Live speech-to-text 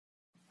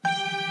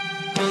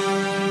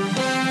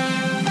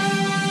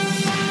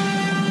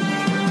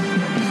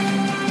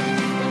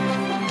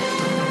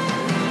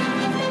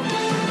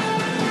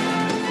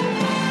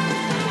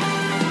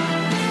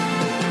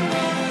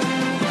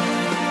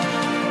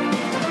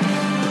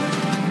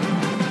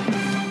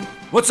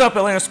What's up,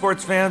 Atlanta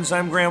sports fans?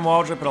 I'm Graham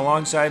Waldrop, and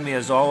alongside me,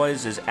 as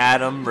always, is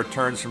Adam,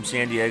 returns from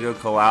San Diego,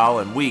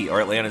 Kalal, and we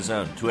are Atlanta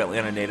Zone, two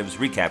Atlanta natives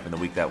recapping the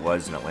week that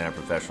was in Atlanta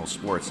professional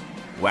sports,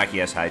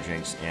 wacky-ass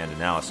hijinks, and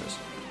analysis.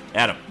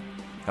 Adam,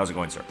 how's it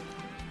going, sir?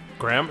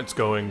 Graham, it's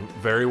going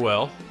very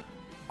well.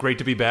 Great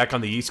to be back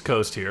on the East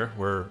Coast here,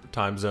 where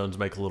time zones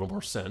make a little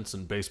more sense,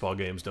 and baseball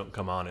games don't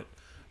come on at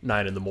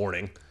 9 in the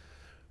morning,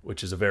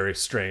 which is a very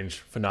strange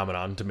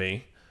phenomenon to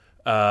me.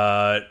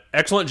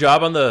 Excellent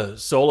job on the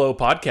solo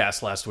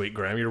podcast last week,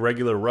 Graham. You're a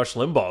regular Rush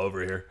Limbaugh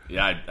over here.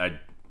 Yeah,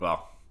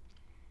 well,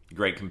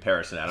 great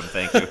comparison, Adam.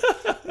 Thank you.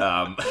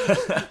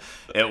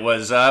 It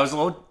was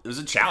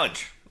a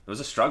challenge. It was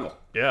a struggle.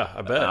 Yeah,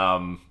 I bet.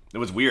 It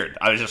was weird.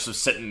 I was just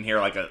sitting here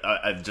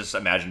I just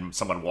imagined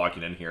someone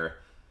walking in here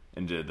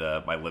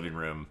into my living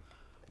room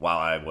while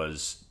I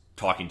was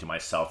talking to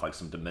myself like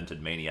some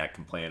demented maniac,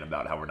 complaining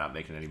about how we're not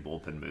making any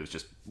bullpen moves,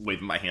 just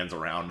waving my hands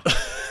around,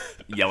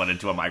 yelling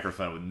into a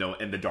microphone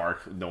with in the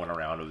dark, with no one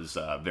around. It was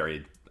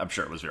I'm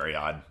sure it was very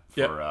odd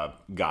for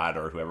God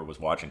or whoever was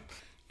watching.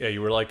 Yeah,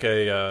 you were like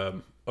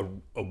a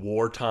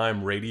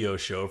wartime radio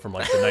show from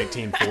like the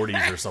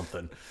 1940s or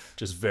something.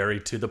 Just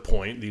very to the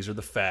point. These are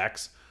the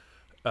facts.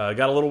 Got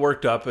a little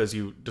worked up as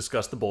you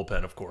discussed the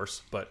bullpen, of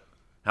course, but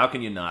how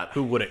can you not?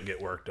 Who wouldn't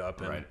get worked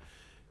up? Right.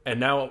 And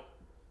now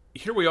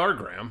here we are,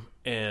 Graham,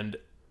 and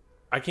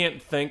I can't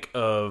think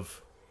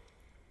of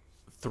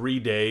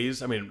 3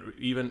 days. I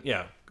mean,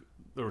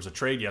 there was a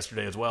trade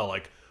yesterday as well,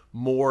 like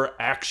more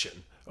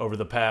action over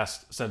the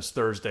past since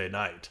Thursday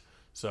night.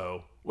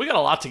 So we got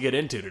a lot to get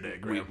into today,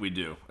 Graham. We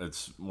do.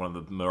 It's one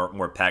of the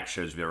more packed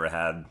shows we've ever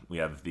had. We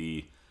have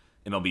the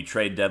MLB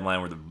trade deadline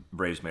where the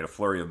Braves made a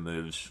flurry of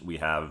moves. We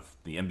have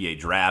the NBA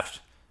draft.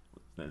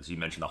 As you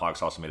mentioned, the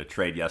Hawks also made a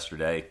trade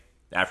yesterday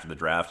after the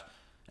draft,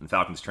 and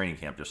Falcons training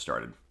camp just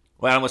started.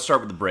 Well, Adam, let's start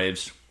with the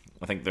Braves.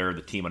 I think they're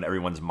the team on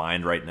everyone's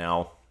mind right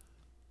now.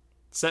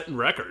 Setting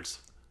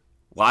records.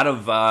 A lot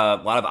of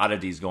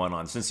oddities going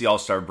on since the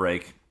All-Star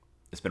break.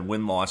 It's been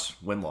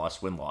win-loss,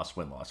 win-loss, win-loss,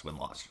 win-loss,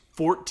 win-loss.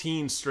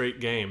 14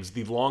 straight games,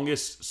 the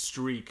longest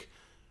streak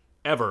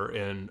ever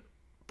in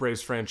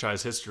Braves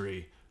franchise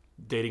history,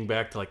 dating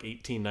back to like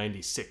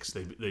 1896.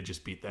 They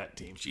just beat that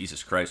team.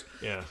 Jesus Christ.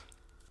 Yeah.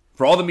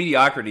 For all the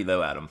mediocrity,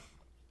 though, Adam,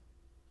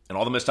 and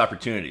all the missed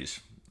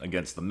opportunities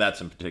against the Mets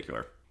in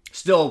particular,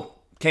 still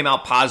came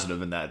out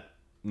positive in that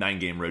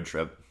 9-game road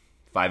trip.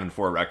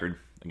 5-4 record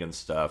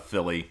against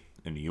Philly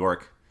and New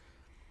York.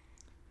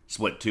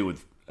 Split 4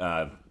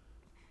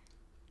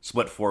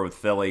 with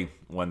Philly.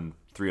 Won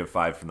 3 of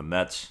 5 from the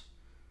Mets.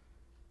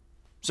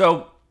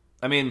 So,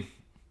 I mean,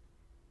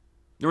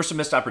 there were some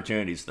missed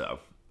opportunities, though.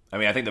 I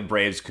mean, I think the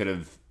Braves could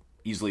have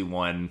easily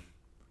won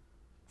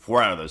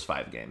 4 out of those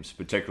 5 games,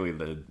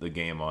 particularly the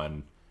game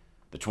on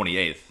the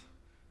 28th,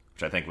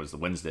 which I think was the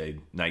Wednesday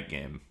night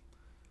game.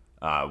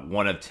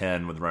 1 of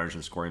 10 with runners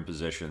in scoring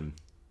position.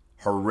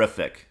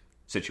 Horrific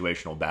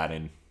situational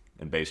batting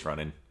and base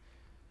running.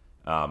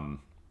 I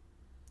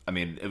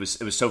mean, it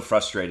was so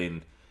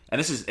frustrating. And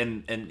this is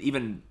and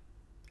even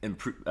in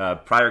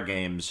prior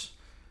games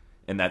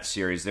in that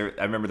series, I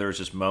remember there was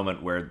this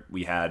moment where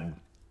we had, I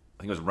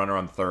think it was a runner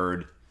on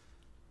third,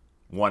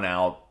 1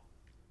 out.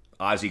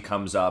 Ozzie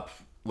comes up,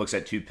 looks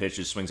at 2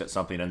 pitches, swings at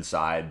something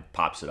inside,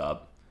 pops it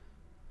up.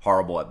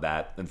 Horrible at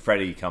bat. Then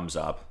Freddie comes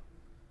up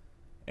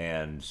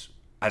and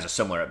has a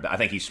similar at bat. I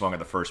think he swung at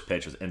the first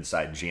pitch, was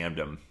inside, jammed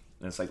him.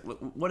 And it's like,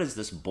 what is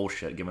this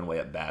bullshit giving away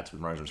at bats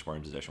with runners in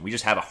scoring position? We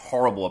just have a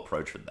horrible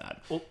approach with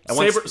that. Well,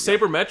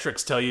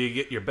 sabermetrics tell you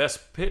get your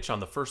best pitch on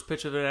the first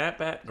pitch of an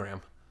at-bat,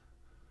 Graham.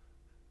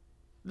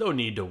 No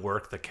need to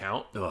work the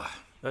count. Ugh.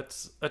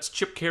 That's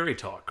Chip Carey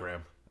talk,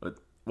 Graham.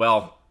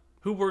 Well,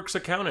 who works a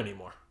count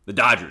anymore? The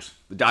Dodgers.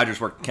 The Dodgers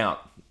work the count.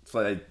 That's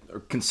why they are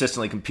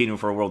consistently competing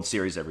for a World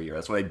Series every year.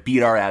 That's why they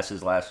beat our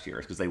asses last year,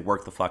 because they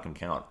work the fucking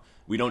count.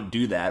 We don't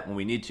do that when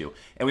we need to.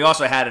 And we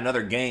also had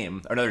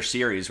another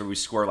series where we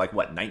score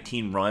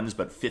 19 runs,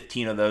 but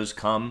 15 of those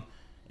come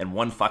in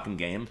one fucking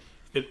game.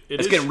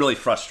 It's getting really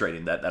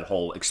frustrating, that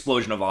whole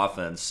explosion of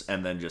offense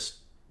and then just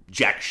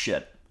jack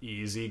shit.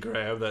 Easy,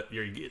 Graham. That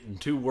you're getting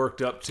too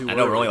worked up too. I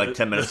know we're only like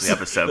 10 minutes in the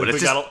episode, but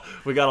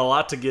we got a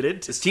lot to get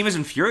into. This team is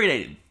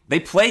infuriating. They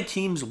play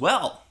teams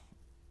well,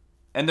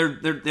 and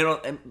they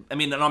don't. I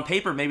mean, and on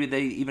paper, maybe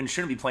they even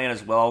shouldn't be playing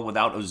as well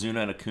without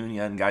Ozuna and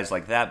Acuna and guys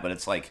like that. But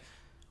it's like,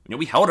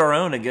 we held our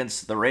own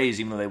against the Rays,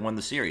 even though they won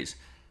the series.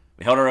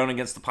 We held our own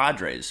against the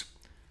Padres.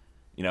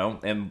 We're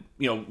in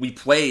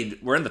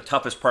the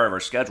toughest part of our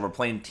schedule. We're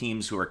playing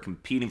teams who are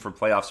competing for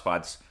playoff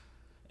spots,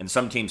 and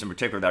some teams in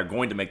particular that are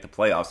going to make the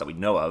playoffs that we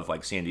know of,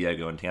 like San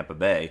Diego and Tampa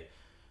Bay,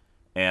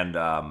 and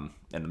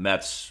the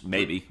Mets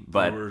maybe,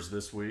 but Brewers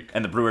this week,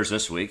 and the Brewers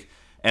this week.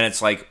 And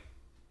it's like,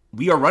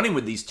 we are running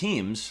with these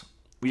teams.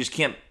 We just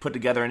can't put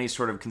together any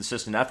sort of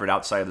consistent effort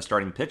outside of the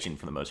starting pitching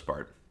for the most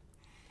part.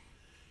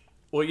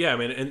 Well, yeah, I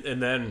mean,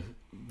 and then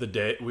the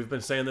day, we've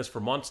been saying this for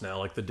months now,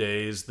 like the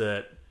days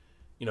that,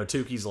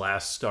 Tukey's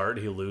last start,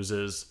 he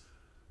loses,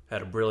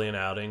 had a brilliant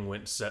outing,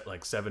 went set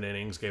like 7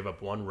 innings, gave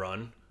up 1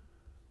 run.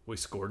 We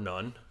scored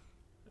none.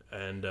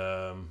 And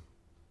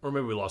or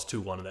maybe we lost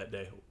 2-1 that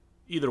day.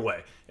 Either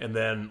way. And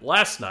then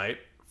last night,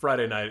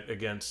 Friday night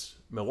against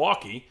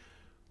Milwaukee,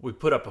 we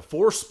put up a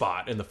 4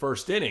 spot in the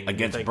first inning.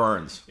 Against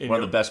Burns, one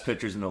of the best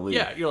pitchers in the league.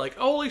 Yeah, you're like,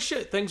 holy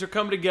shit, things are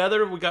coming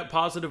together. We got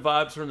positive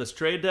vibes from this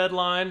trade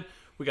deadline.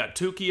 We got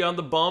Tukey on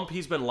the bump.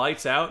 He's been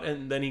lights out,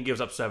 and then he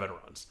gives up 7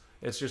 runs.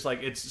 It's just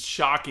like, it's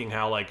shocking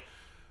how like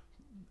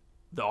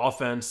the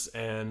offense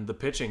and the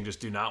pitching just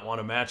do not want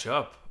to match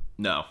up.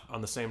 No.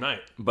 On the same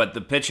night. But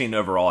the pitching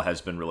overall has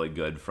been really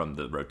good from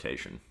the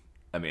rotation.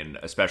 I mean,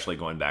 especially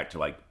going back to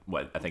like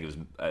what I think it was.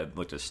 I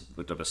looked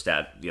up a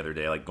stat the other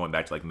day. Like going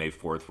back to like May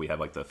 4th, we have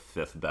like the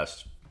 5th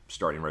best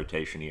starting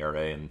rotation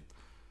ERA in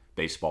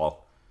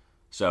baseball.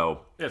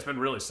 So yeah, it's been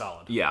really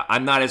solid. Yeah,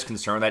 I'm not as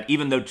concerned that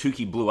even though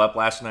Tukey blew up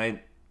last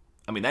night.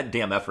 I mean, that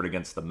damn effort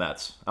against the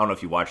Mets. I don't know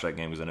if you watched that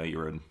game because I know you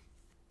were on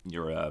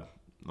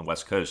the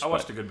West Coast. I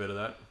watched a good bit of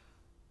that.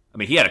 I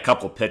mean, he had a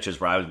couple of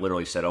pitches where I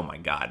literally said, "Oh my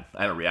God,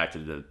 I haven't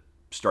reacted to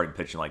starting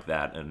pitching like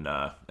that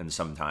in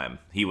some time."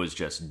 He was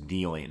just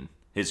dealing.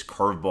 His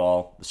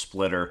curveball, the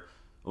splitter,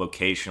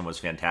 location was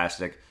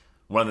fantastic.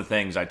 One of the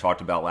things I talked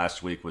about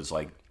last week was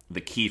like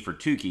the key for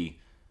Tukey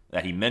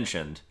that he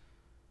mentioned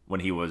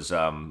when he was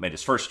made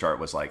his first start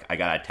was like, I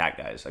got to attack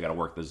guys. I got to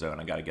work the zone.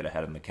 I got to get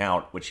ahead in the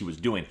count, which he was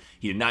doing.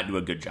 He did not do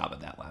a good job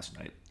of that last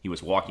night. He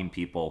was walking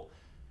people.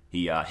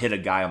 He hit a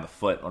guy on the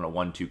foot on a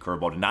 1-2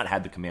 curveball. Did not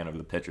have the command over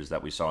the pitches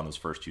that we saw in those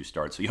first 2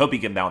 starts. So you hope he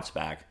can bounce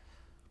back.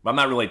 But I'm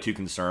not really too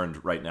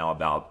concerned right now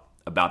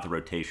about the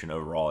rotation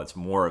overall. It's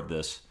more of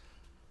this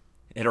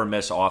hit or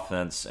miss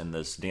offense and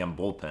this damn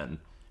bullpen.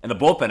 And the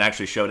bullpen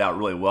actually showed out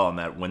really well in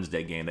that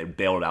Wednesday game. They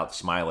bailed out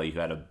Smiley, who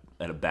had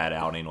a bad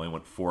outing. Only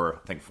went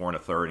 4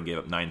 1/3, and gave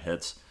up 9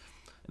 hits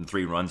and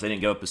 3 runs. They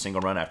didn't give up a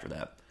single run after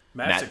that.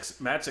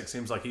 Matzek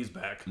seems like he's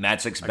back.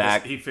 Matzek's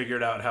back. He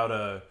figured out how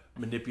to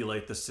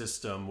manipulate the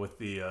system with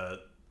the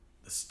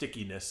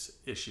stickiness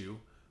issue.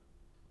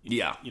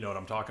 Yeah. You know what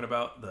I'm talking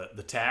about?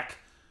 The tack.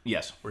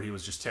 Yes. Where he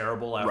was just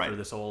terrible after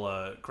this whole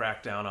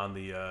crackdown on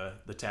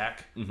the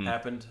tack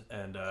happened.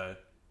 And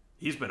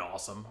he's been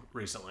awesome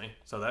recently.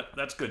 So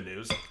that's good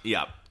news.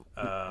 Yeah.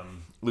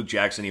 Luke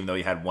Jackson, even though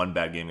he had one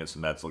bad game against the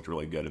Mets, looked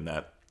really good in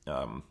that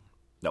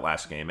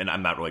last game. And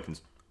I'm not really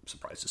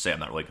surprised to say I'm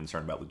not really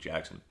concerned about Luke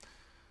Jackson.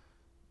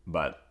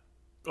 But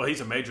well,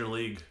 he's a major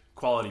league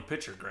quality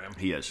pitcher, Graham.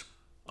 He is.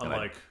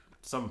 Unlike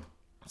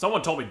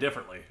someone told me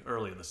differently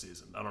early in the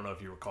season. I don't know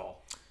if you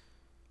recall.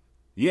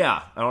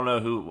 Yeah, I don't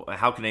know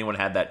how can anyone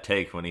have that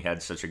take when he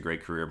had such a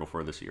great career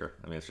before this year?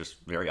 I mean, it's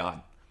just very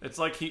odd. It's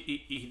like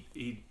he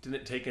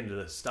didn't take into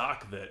the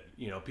stock that,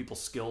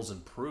 people's skills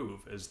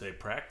improve as they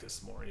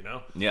practice more,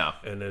 Yeah.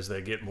 And as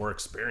they get more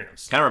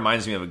experience. Kind of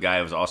reminds me of a guy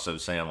who was also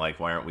saying, like,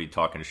 why aren't we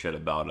talking shit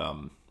about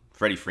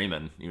Freddie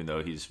Freeman, even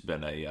though he's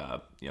been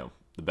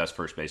the best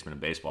first baseman in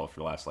baseball for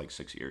the last,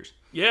 6 years.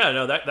 Yeah,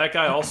 no, that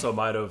guy also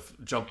might have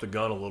jumped the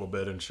gun a little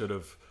bit and should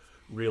have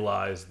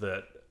realized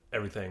that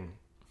everything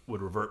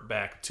would revert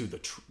back to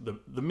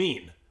the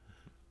mean.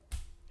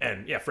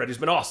 And, yeah, Freddie's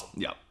been awesome.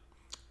 Yeah.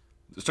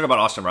 Let's talk about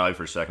Austin Riley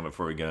for a second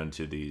before we get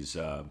into these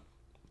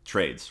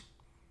trades.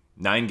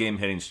 9-game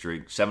hitting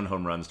streak, 7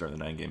 home runs during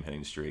the 9-game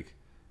hitting streak.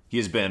 He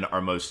has been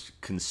our most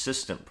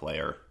consistent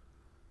player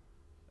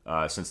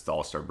since the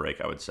All-Star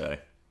break, I would say.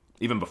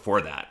 Even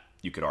before that,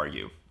 you could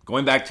argue.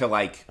 Going back to,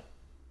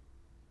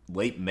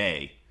 late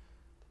May,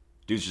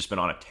 dude's just been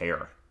on a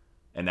tear.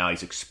 And now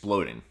he's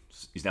exploding.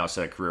 He's now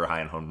set a career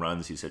high in home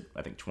runs. He's hit,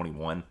 I think,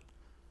 21. And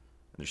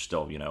there's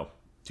still,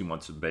 2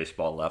 months of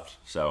baseball left.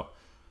 So,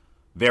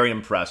 very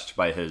impressed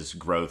by his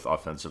growth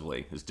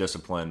offensively. His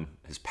discipline,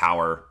 his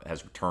power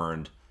has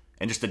returned,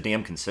 and just a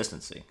damn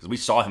consistency. Because we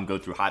saw him go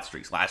through hot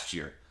streaks last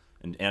year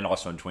and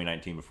also in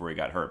 2019 before he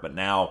got hurt. But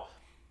now,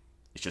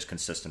 it's just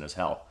consistent as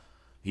hell.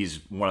 He's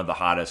one of the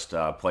hottest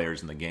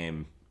players in the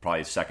game,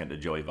 probably second to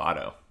Joey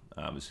Votto.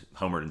 He's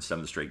homered in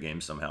 7 straight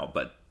games somehow.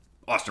 But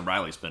Austin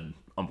Riley's been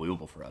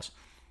unbelievable for us.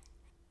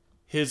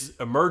 His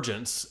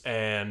emergence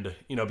and,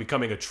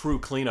 becoming a true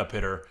cleanup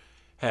hitter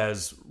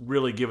has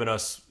really given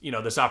us,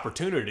 this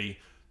opportunity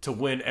to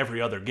win every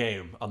other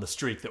game on the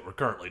streak that we're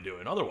currently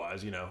doing.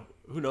 Otherwise,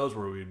 who knows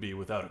where we'd be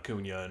without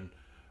Acuna and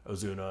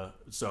Ozuna.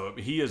 So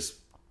he has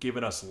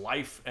given us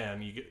life.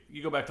 And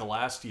you go back to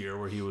last year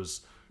where he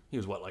was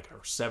what, like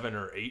a 7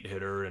 or 8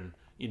 hitter, and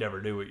you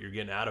never knew what you're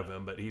getting out of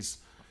him. But he's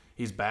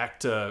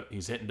back to,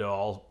 he's hitting to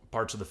all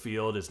parts of the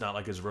field. It's not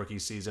like his rookie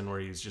season where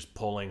he's just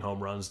pulling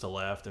home runs to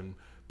left and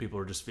people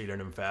are just feeding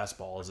him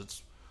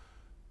fastballs.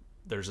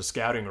 There's a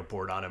scouting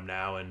report on him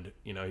now, and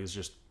he's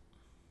just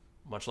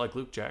much like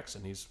Luke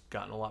Jackson. He's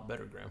gotten a lot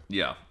better, Graham.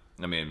 Yeah,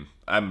 I mean,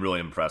 I'm really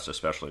impressed,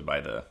 especially by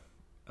the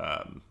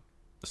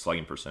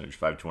slugging percentage,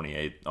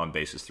 528 on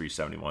bases,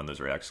 371. Those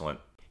are excellent.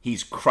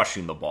 He's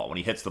crushing the ball. When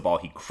he hits the ball,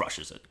 he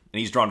crushes it, and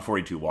he's drawn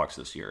 42 walks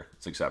this year.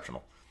 It's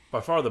exceptional.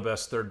 By far the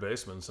best third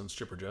baseman since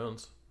Chipper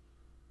Jones.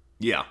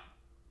 Yeah.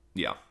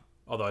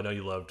 Although I know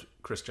you loved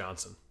Chris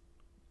Johnson.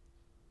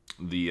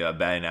 The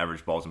batting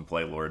average balls in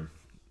play, Lord.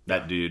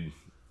 That dude,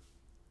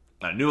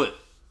 I knew it.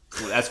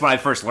 That's when I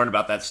first learned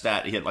about that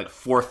stat. He hit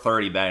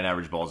 430 batting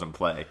average balls in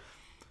play.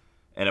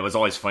 And it was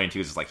always funny, too,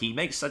 because it's like he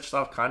makes such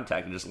soft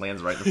contact and just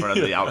lands right in front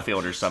of the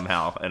outfielder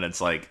somehow. And it's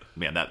like,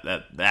 man,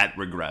 that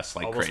regressed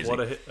like almost crazy. What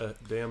a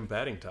damn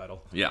batting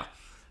title. Yeah.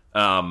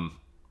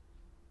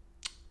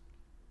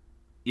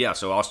 Yeah,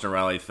 so Austin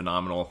Riley,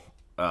 phenomenal.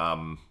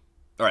 All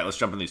right, let's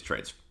jump in these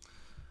trades.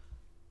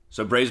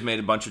 So Braves made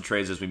a bunch of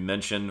trades, as we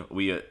mentioned.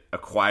 We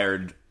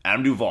acquired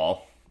Adam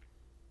Duvall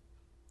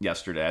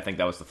yesterday. I think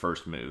that was the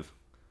first move.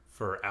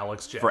 For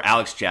Alex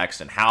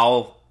Jackson.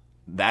 How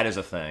that is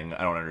a thing,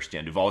 I don't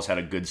understand. Duvall's had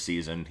a good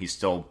season. He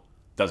still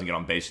doesn't get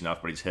on base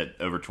enough, but he's hit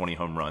over 20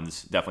 home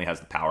runs. Definitely has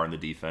the power in the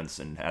defense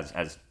and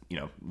has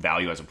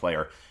value as a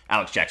player.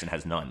 Alex Jackson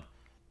has none.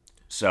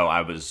 So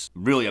I was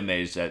really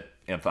amazed that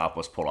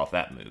Anthopoulos pulled off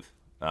that move.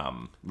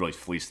 Really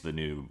fleeced the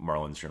new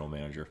Marlins general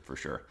manager for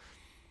sure.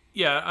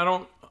 Yeah, I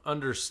don't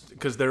understand,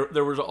 because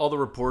there was all the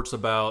reports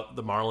about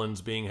the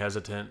Marlins being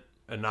hesitant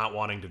and not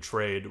wanting to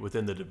trade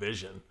within the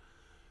division.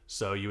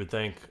 So you would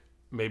think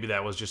maybe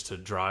that was just to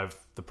drive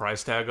the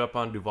price tag up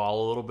on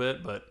Duvall a little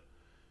bit, but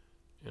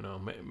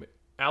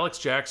Alex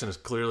Jackson is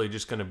clearly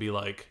just going to be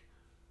like,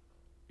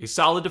 he's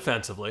solid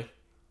defensively.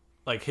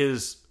 Like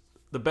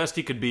the best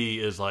he could be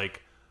is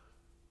like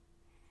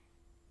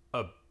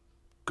a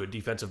good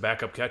defensive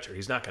backup catcher.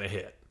 He's not going to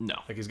hit. No.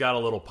 Like he's got a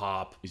little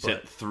pop. He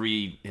had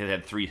 3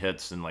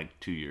 hits in like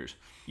 2 years.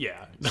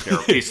 Yeah.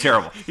 He's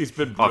terrible. He's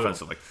been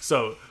offensively.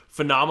 So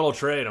phenomenal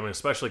trade. I mean,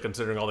 especially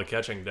considering all the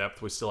catching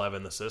depth we still have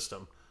in the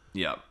system.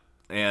 Yeah.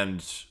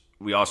 And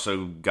we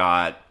also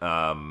got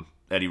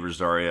Eddie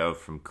Rosario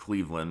from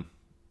Cleveland,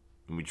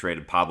 and we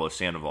traded Pablo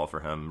Sandoval for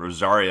him.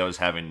 Rosario is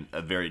having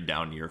a very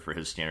down year for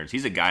his standards.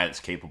 He's a guy that's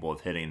capable of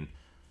hitting,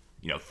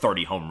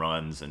 30 home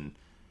runs and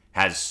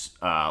has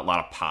a lot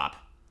of pop.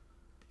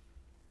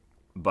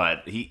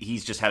 But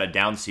he's just had a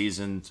down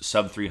season,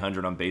 sub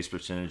 300 on base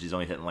percentage. He's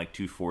only hitting like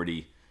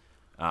 240.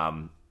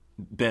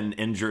 Been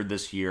injured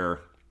this year.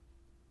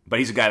 But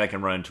he's a guy that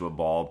can run into a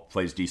ball,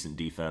 plays decent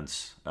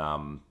defense.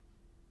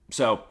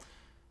 So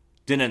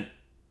didn't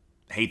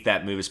hate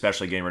that move,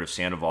 especially getting rid of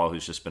Sandoval,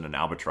 who's just been an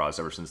albatross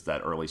ever since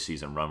that early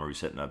season run where he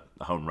was hitting a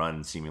home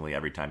run seemingly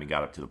every time he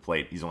got up to the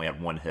plate. He's only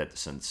had 1 hit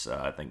since,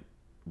 I think,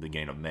 the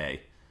beginning of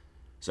May.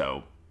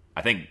 So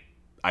I think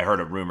I heard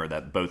a rumor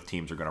that both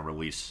teams are going to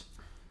release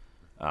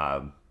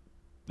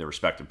their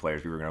respective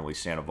players. We were going to release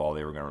Sandoval.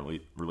 They were going to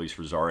release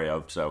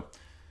Rosario. So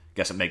I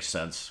guess it makes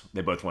sense.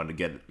 They both wanted to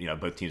get,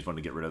 both teams wanted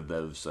to get rid of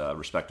those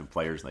respective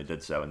players, and they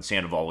did so. And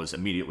Sandoval was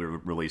immediately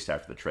released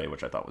after the trade,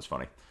 which I thought was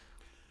funny.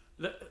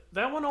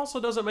 That one also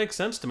doesn't make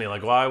sense to me.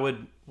 Like, why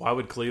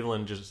would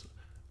Cleveland just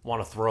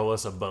want to throw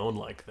us a bone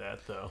like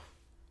that, though?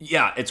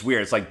 Yeah, it's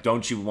weird. It's like,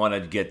 don't you want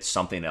to get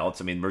something else?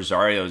 I mean,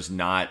 Rosario's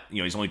not,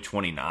 he's only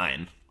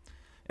 29.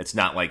 It's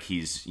not like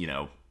he's,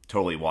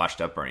 totally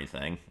washed up or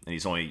anything. And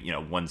he's only,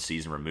 1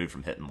 season removed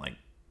from hitting like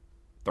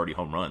 30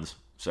 home runs.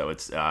 So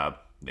it's,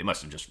 they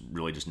must have just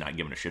really just not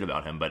given a shit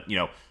about him. But,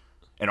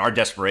 in our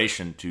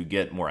desperation to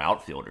get more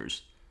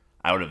outfielders,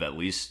 I would have at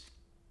least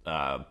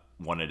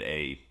wanted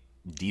a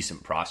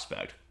decent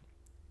prospect,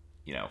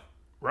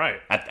 right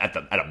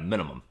at a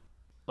minimum.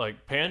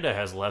 Like Panda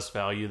has less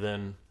value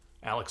than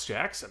Alex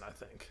Jackson, I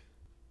think.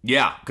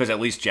 Yeah, because at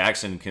least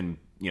Jackson can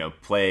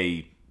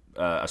play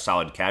a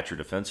solid catcher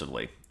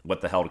defensively.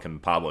 What the hell can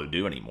Pablo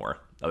do anymore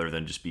other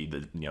than just be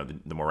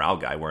the morale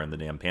guy wearing the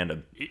damn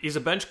Panda? He's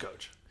a bench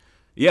coach.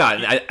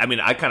 Yeah, I mean,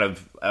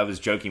 I was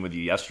joking with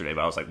you yesterday,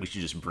 but I was like, we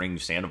should just bring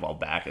Sandoval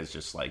back as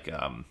just like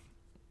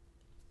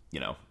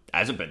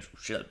as a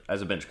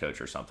bench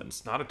coach or something.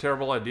 It's not a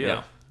terrible idea. Yeah.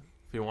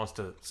 If he wants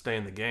to stay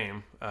in the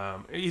game.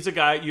 He's a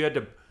guy you had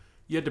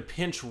to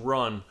pinch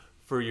run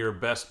for your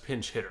best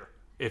pinch hitter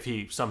if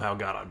he somehow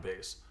got on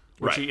base,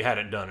 which he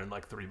hadn't done in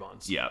like 3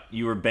 months. Yeah,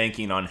 you were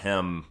banking on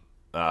him,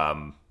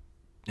 home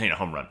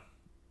run.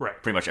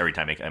 Right. Pretty much every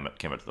time he came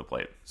up to the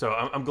plate. So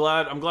I'm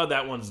glad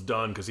that one's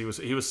done, because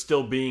he was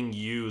still being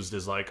used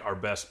as like our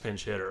best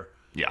pinch hitter.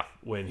 Yeah.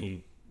 When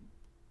he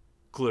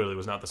clearly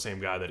was not the same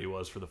guy that he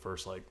was for the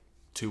first like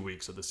 2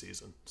 weeks of the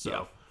season. So,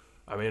 yeah.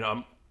 I mean,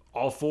 I'm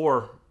all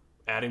for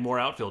adding more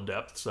outfield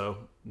depth. So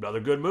another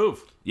good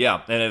move.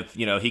 Yeah, and if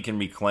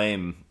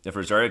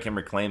Rosario can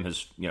reclaim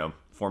his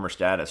former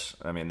status,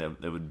 I mean,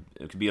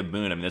 it could be a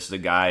boon. I mean, this is a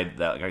guy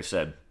that, like I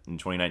said, in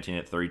 2019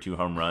 hit 32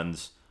 home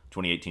runs,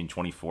 2018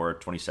 24,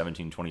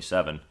 2017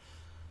 27.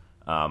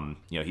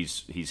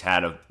 He's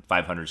had a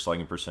 500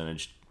 slugging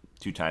percentage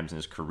 2 times in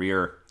his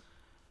career.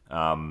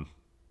 And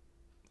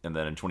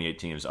then in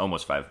 2018, it was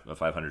almost a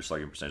 500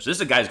 slugging percentage. So this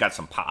is a guy who's got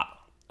some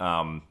pop.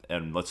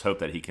 And let's hope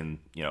that he can,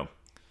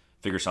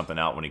 figure something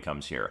out when he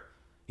comes here.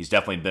 He's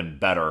definitely been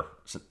better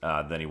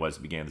than he was at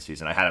the beginning of the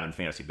season. I had him in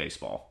fantasy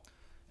baseball,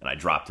 and I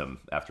dropped him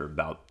after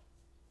about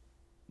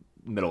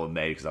middle of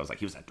May because I was like,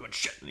 he was not doing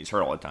shit, and he's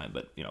hurt all the time.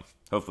 But,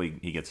 hopefully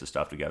he gets his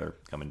stuff together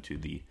coming to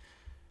the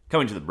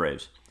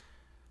Braves.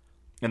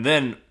 And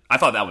then I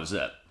thought that was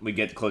it. We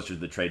get closer to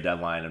the trade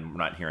deadline, and we're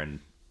not hearing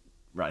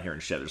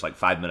shit. There's like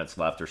 5 minutes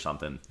left or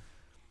something.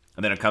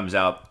 And then it comes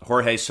out,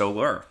 Jorge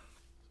Soler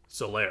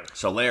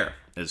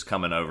is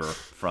coming over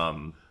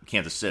from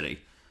Kansas City.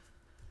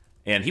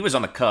 And he was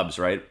on the Cubs,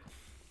 right?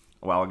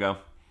 a while ago.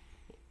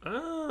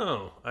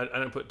 Oh, I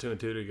didn't put 2 and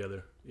 2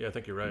 together. Yeah, I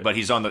think you're right. But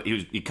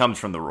he comes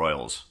from the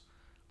Royals.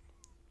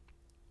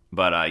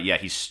 But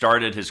he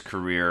started his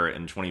career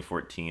in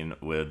 2014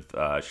 with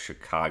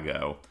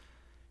Chicago.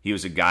 He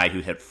was a guy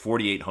who hit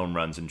 48 home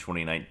runs in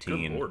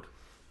 2019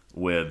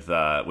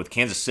 with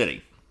Kansas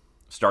City.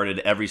 Started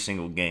every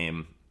single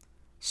game,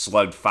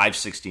 slugged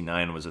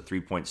 .569, was a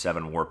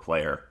 3.7 WAR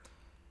player.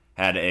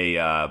 Had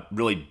a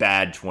really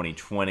bad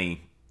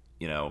 2020.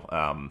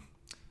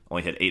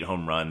 Only hit 8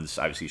 home runs,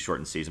 obviously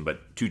shortened season,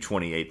 but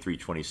 228,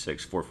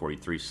 326,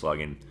 443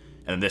 slugging.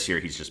 And this year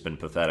he's just been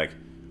pathetic.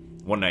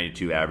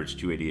 192 average,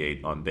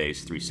 288 on base,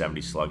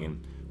 370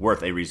 slugging,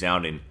 worth a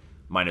resounding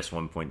minus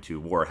 1.2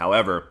 WAR.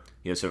 However,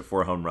 he has hit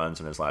 4 home runs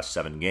in his last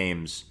 7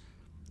 games,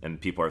 and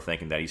people are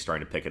thinking that he's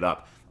starting to pick it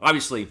up.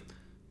 Obviously,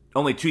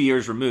 only 2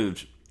 years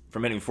removed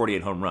from hitting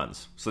 48 home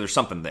runs, so there's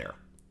something there.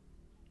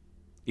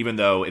 Even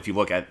though, if you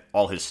look at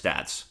all his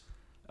stats,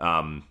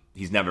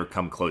 he's never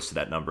come close to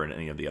that number in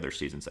any of the other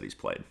seasons that he's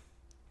played.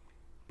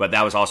 But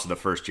that was also the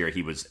first year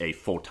he was a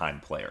full-time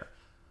player.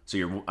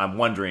 So I'm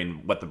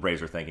wondering what the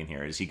Braves are thinking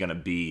here. Is he going to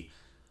be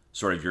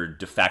sort of your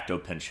de facto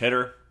pinch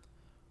hitter,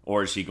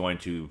 or is he going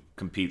to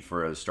compete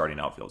for a starting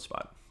outfield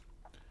spot?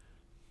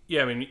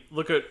 Yeah, I mean,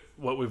 look at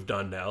what we've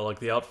done now. Like,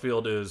 the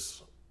outfield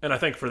is... And I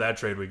think for that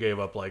trade, we gave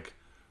up, like,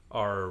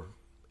 our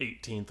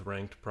 18th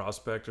ranked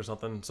prospect or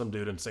something. Some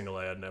dude in single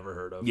A I'd never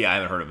heard of. Yeah, I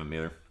haven't heard of him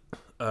either.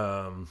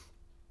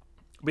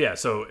 But yeah,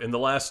 so in the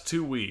last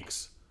 2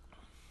 weeks,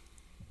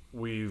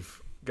 we've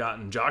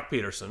gotten Jock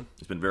Peterson.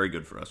 It's been very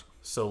good for us.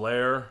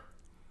 Soler,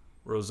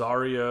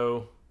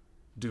 Rosario,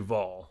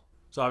 Duvall.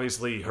 So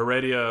obviously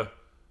Heredia,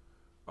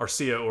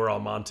 Arcia, or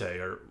Almonte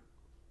are a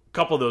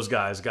couple of those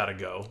guys got to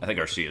go. I think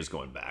Arcia's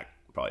going back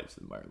probably to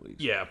the minor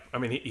leagues. Yeah, I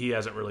mean he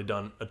hasn't really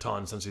done a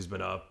ton since he's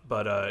been up,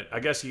 but I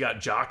guess you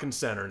got Jock in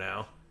center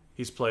now.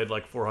 He's played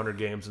like 400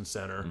 games in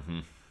center.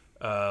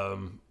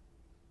 Mm-hmm.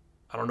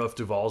 I don't know if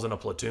Duvall's in a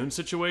platoon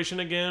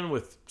situation again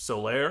with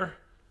Soler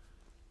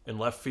in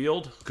left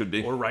field. Could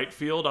be. Or right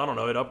field. I don't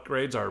know. It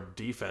upgrades our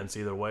defense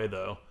either way,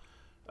 though.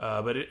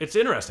 But it's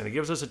interesting. It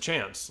gives us a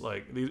chance.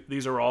 Like,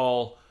 these are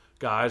all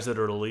guys that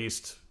are at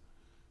least,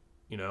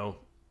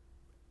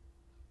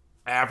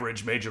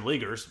 average major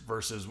leaguers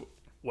versus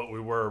what we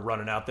were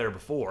running out there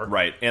before.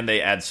 Right, and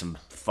they add some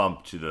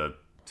thump to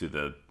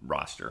the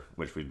roster,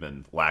 which we've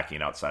been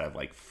lacking outside of,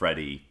 like,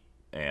 Freddie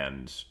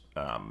and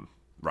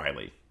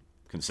Riley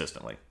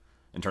consistently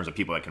in terms of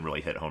people that can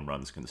really hit home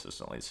runs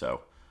consistently.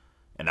 So,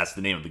 and that's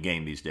the name of the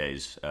game these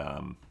days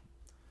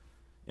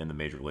in the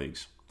major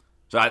leagues.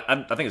 So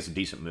I think it's a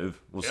decent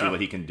move. We'll see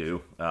what he can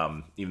do.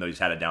 Even though he's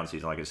had a down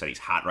season, like I said, he's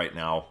hot right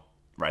now.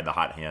 Ride the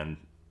hot hand.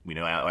 We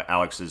know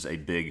Alex is a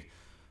big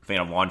fan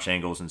of launch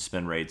angles and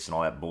spin rates and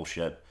all that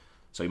bullshit.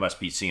 So he must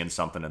be seeing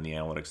something in the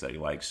analytics that he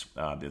likes,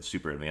 the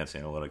super advanced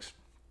analytics.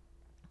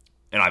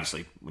 And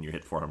obviously, when you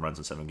hit 4 home runs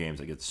in 7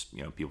 games, it gets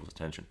people's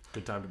attention.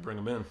 Good time to bring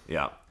him in.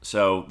 Yeah.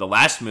 So the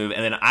last move,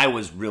 and then I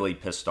was really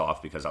pissed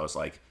off because I was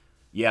like,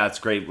 yeah, it's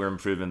great we're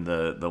improving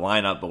the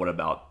lineup, but what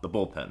about the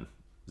bullpen?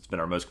 It's been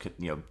our most,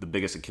 the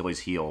biggest Achilles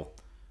heel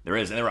there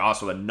is. And there were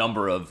also a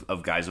number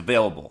of guys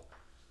available.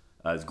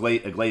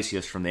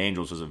 Iglesias from the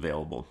Angels was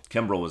available.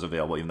 Kimbrel was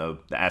available, even though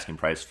the asking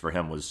price for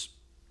him was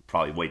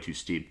probably way too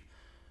steep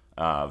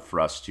for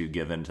us to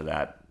give into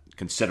that,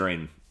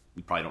 considering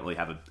we probably don't really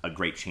have a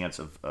great chance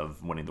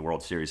of winning the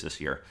World Series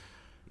this year,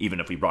 even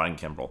if we brought in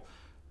Kimbrel.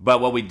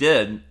 But what we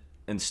did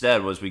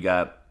instead was we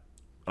got,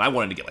 and I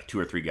wanted to get like 2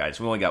 or 3 guys.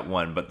 We only got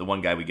one, but the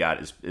one guy we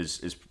got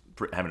is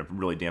having a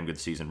really damn good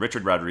season.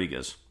 Richard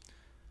Rodriguez.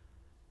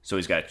 So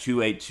he's got a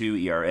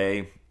 2.82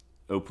 ERA,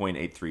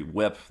 0.83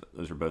 WHIP.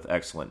 Those are both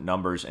excellent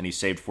numbers. And he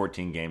saved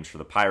 14 games for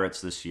the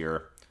Pirates this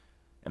year,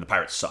 and the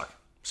Pirates suck.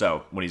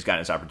 So when he's gotten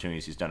his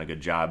opportunities, he's done a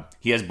good job.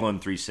 He has blown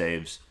 3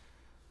 saves.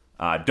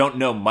 Don't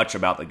know much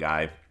about the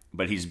guy,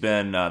 but he's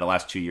been, the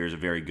last 2 years, a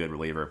very good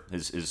reliever.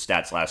 His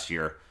stats last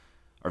year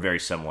are very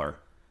similar.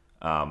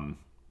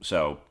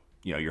 So,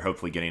 you're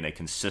hopefully getting a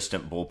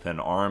consistent bullpen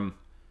arm.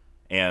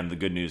 And the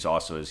good news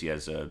also is he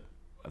has, I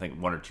think,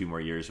 1 or 2 more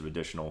years of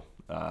additional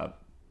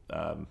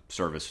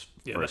service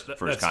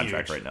for his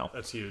contract huge. Right now.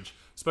 That's huge.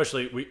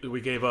 Especially, we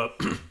gave up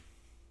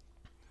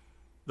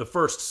the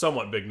first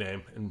somewhat big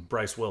name, and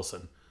Bryce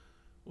Wilson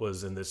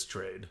was in this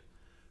trade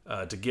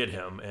to get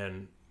him.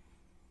 And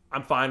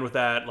I'm fine with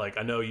that. Like,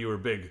 I know you were a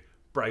big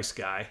Bryce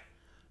guy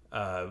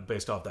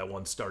based off that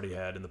one start he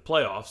had in the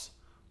playoffs.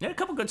 Yeah, a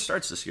couple good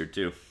starts this year,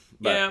 too.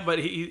 But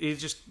he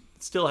just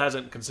still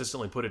hasn't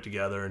consistently put it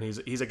together, and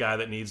he's a guy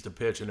that needs to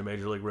pitch in a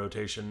major league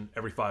rotation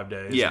every 5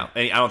 days. Yeah,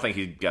 and I don't think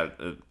he got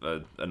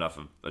enough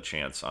of a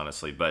chance,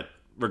 honestly. But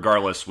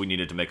regardless, we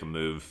needed to make a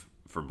move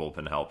for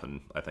bullpen help,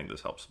 and I think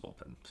this helps the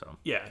bullpen. So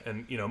yeah,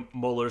 and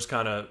Muller's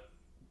kind of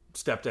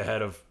stepped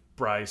ahead of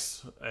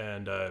Bryce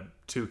and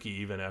Tukey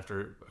even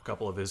after a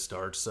couple of his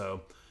starts.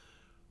 So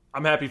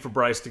I'm happy for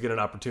Bryce to get an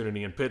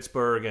opportunity in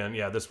Pittsburgh. And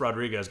yeah, this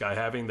Rodriguez guy,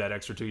 having that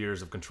extra 2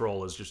 years of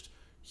control is just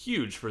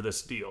huge for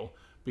this deal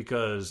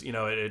because,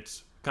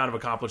 it's kind of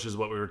accomplishes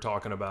what we were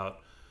talking about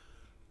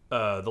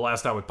the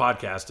last time we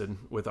podcasted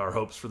with our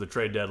hopes for the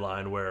trade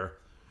deadline, where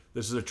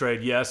this is a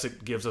trade, yes,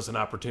 it gives us an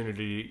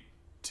opportunity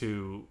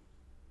to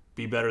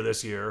be better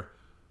this year,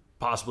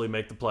 possibly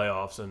make the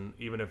playoffs, and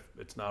even if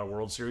it's not a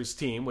World Series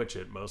team, which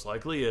it most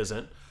likely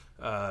isn't,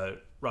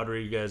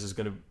 Rodriguez is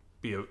going to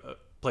be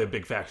play a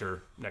big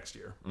factor next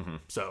year. Mm-hmm.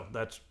 So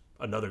that's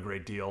another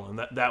great deal, and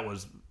that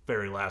was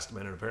very last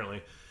minute.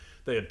 Apparently,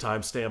 they had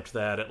time stamped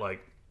that at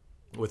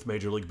with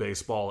Major League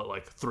Baseball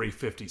at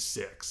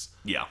 3:56.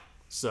 Yeah.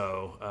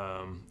 So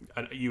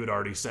you had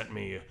already sent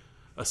me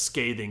a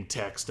scathing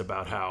text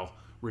about how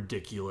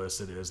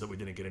ridiculous it is that we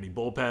didn't get any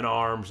bullpen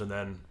arms, and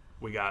then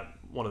we got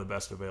one of the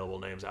best available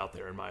names out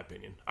there, in my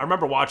opinion. I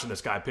remember watching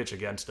this guy pitch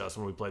against us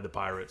when we played the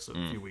Pirates a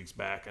few weeks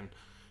back, and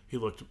he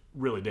looked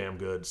really damn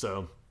good.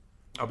 So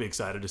I'll be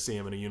excited to see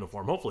him in a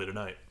uniform, hopefully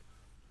tonight.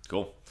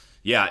 Cool.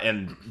 Yeah,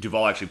 and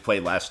Duvall actually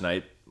played last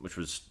night, which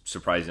was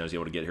surprising. I was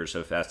able to get here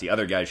so fast. The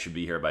other guys should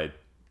be here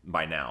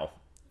by now.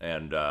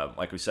 And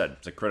like we said,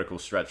 it's a critical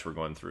stretch we're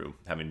going through,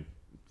 having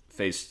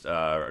faced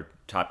our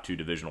top two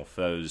divisional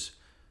foes,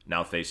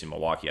 now facing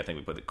Milwaukee. I think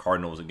we put the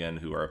Cardinals again,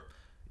 who are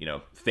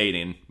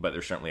fading, but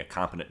they're certainly a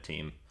competent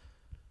team.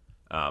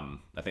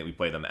 I think we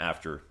play them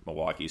after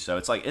Milwaukee, so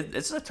it's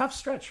it's a tough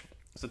stretch.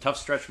 It's a tough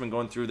stretch we've been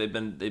going through. They've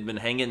been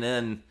hanging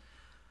in,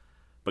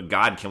 but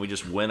God, can we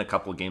just win a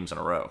couple of games in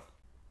a row?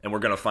 And we're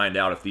going to find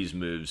out if these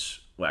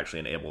moves will actually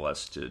enable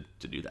us to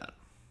do that.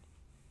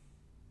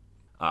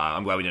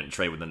 I'm glad we didn't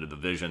trade within the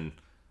division.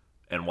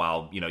 And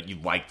while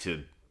you'd like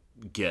to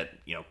get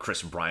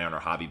Chris Bryant or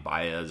Javi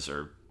Baez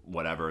or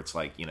whatever, it's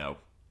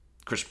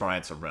Chris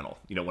Bryant's a rental.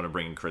 You don't want to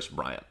bring in Chris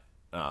Bryant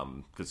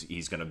because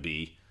you're going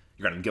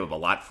to give up a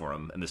lot for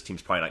him, and this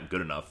team's probably not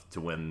good enough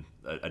to win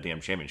a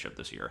damn championship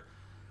this year.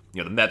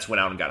 The Mets went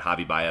out and got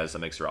Javi Baez. That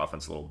makes their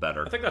offense a little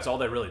better. I think that's all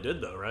they really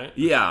did, though, right?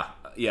 Yeah.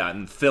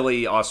 And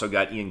Philly also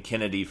got Ian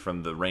Kennedy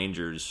from the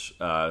Rangers,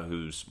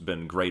 who's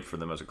been great for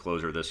them as a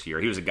closer this year.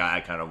 He was a guy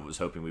I kind of was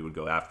hoping we would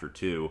go after,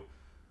 too.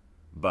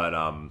 But,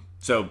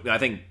 so I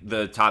think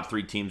the top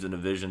three teams in the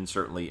division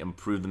certainly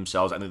improved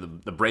themselves. I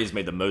think the Braves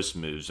made the most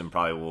moves and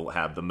probably will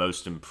have the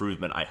most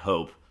improvement, I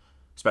hope,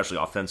 especially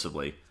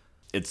offensively.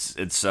 It's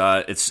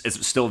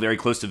still a very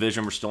close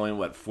division. We're still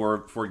in,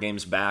 four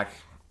games back?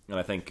 And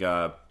I think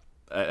a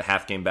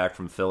half game back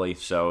from Philly.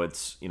 So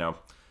it's,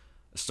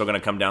 still going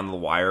to come down to the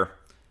wire.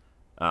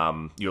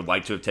 You would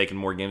like to have taken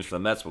more games for the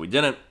Mets, but we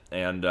didn't.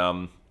 And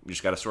we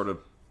just got to sort of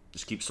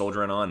just keep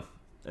soldiering on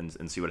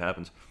and see what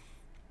happens.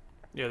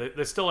 Yeah,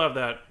 they still have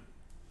that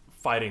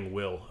fighting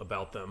will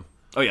about them.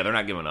 Oh, yeah, they're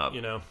not giving up,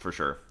 for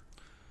sure.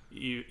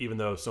 Even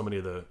though so many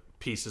of the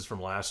pieces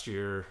from last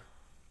year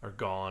are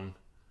gone,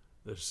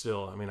 there's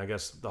still, I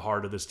guess the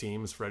heart of this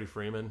team is Freddie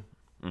Freeman.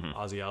 Mm-hmm.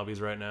 Ozzie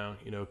Albies right now.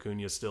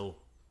 Acuna's still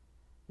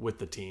with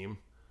the team.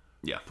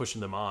 Yeah.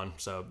 Pushing them on.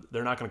 So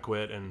they're not going to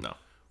quit. And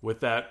with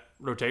that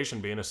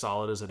rotation being as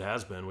solid as it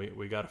has been,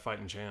 we got a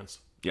fighting chance.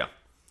 Yeah.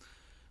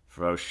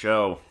 For a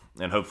show.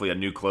 And hopefully a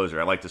new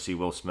closer. I'd like to see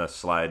Will Smith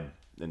slide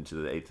into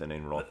the 8th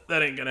inning role.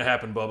 That ain't going to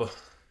happen, Bubba.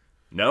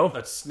 No?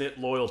 That's snit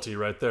loyalty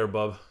right there,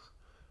 Bub.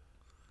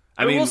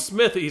 I mean, Will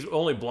Smith, he's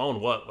only blown,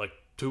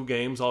 2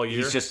 games all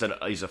year?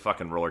 He's a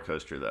fucking roller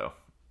coaster, though.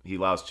 He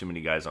allows too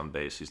many guys on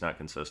base. He's not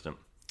consistent.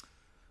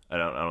 I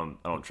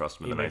don't trust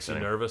him in the 9th inning. He makes you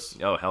nervous?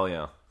 Oh, hell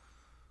yeah.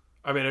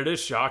 It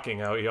is shocking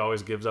how he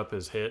always gives up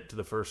his hit to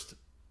the first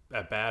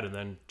at bat and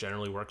then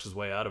generally works his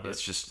way out of it.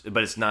 It's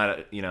just not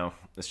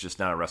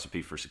a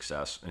recipe for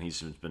success, and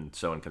he's been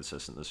so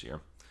inconsistent this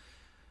year.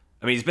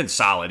 He's been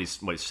solid. He's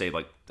saved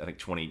I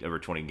think over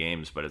 20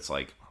 games, but it's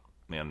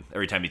man,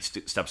 every time he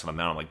steps on the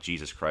mound, I'm like,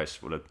 Jesus Christ,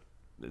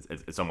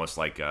 it's almost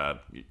like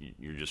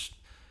you're just.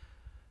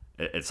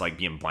 It's like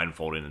being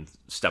blindfolded and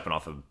stepping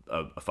off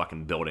a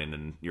fucking building,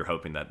 and you're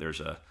hoping that there's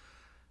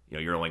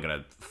you're only going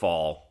to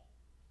fall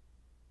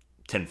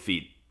 10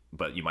 feet,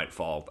 but you might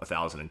fall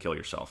 1,000 and kill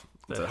yourself.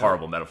 It's a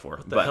horrible metaphor.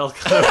 What the hell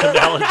kind of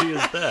analogy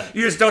is that?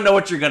 You just don't know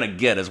what you're going to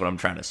get, is what I'm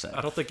trying to say.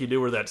 I don't think you knew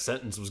where that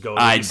sentence was going.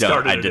 I did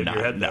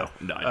not. No,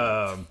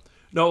 I didn't.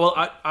 No,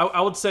 well,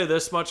 I would say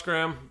this much,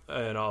 Graham,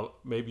 and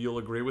maybe you'll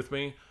agree with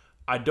me.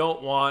 I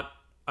don't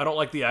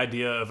like the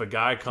idea of a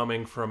guy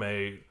coming from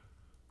a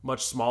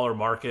much smaller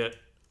market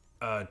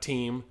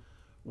team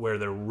where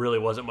there really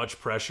wasn't much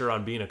pressure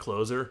on being a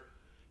closer,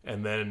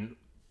 and then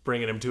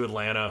bringing him to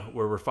Atlanta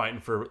where we're fighting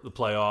for the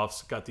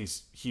playoffs, got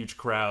these huge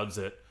crowds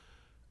at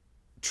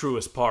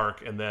Truist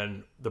Park, and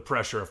then the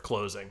pressure of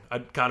closing.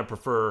 I'd kind of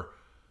prefer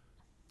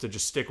to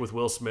just stick with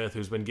Will Smith,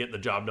 who's been getting the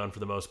job done for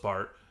the most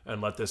part,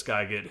 and let this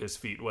guy get his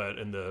feet wet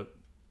in the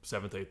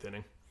 7th, 8th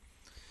inning.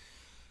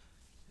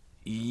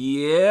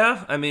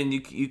 Yeah,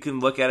 you can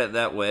look at it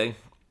that way.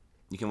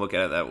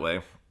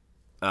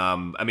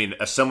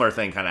 A similar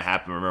thing kind of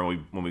happened.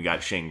 Remember when we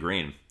got Shane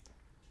Green?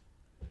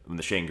 When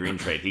the Shane Green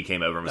trade, he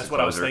came over and was That's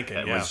what I was thinking.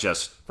 It was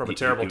just from a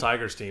terrible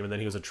Tigers team, and then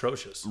he was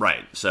atrocious.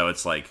 Right. So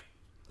it's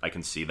I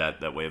can see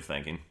that way of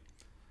thinking,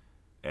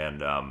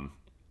 and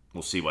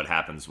we'll see what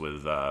happens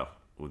with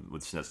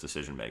Smith's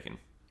decision making.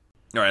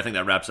 All right, I think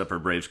that wraps up our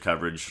Braves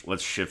coverage.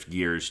 Let's shift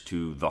gears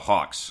to the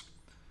Hawks.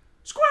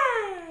 Square.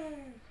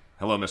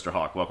 Hello, Mr.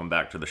 Hawk. Welcome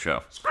back to the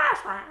show.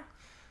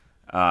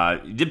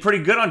 You did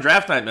pretty good on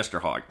draft night, Mr.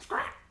 Hawk.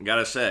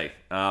 Gotta say.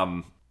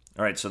 All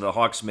right, so the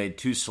Hawks made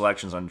 2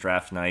 selections on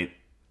draft night,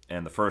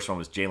 and the first one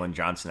was Jalen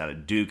Johnson out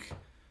of Duke.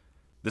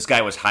 This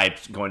guy was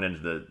hyped going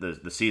into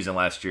the season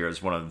last year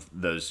as one of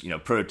those,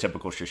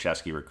 prototypical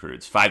Krzyzewski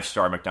recruits.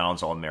 5-star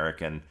McDonald's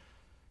All-American,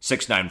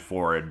 6'9"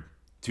 forward,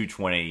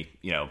 220,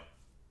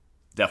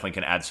 definitely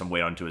can add some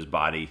weight onto his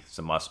body,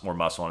 some more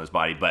muscle on his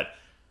body, but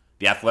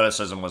the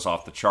athleticism was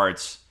off the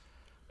charts.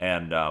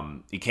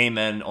 And he came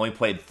in, only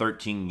played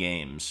 13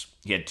 games.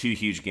 He had 2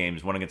 huge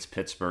games, one against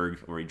Pittsburgh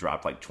where he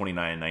dropped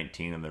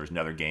 29-19, and there was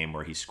another game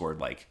where he scored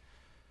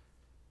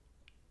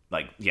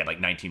he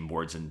had 19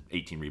 boards and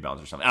 18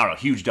 rebounds or something. I don't know,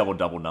 huge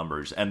double-double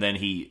numbers. And then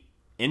he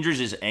injures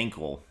his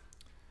ankle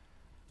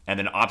and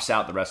then opts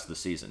out the rest of the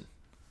season,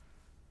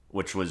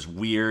 which was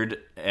weird.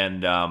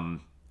 And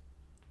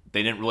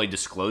they didn't really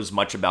disclose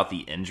much about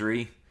the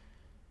injury.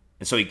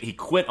 And so he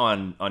quit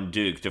on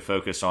Duke to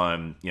focus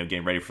on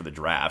getting ready for the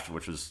draft,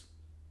 which was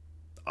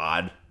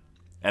odd.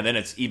 And then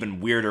it's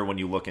even weirder when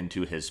you look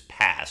into his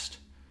past,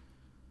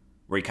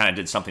 where he kind of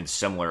did something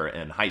similar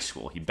in high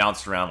school. He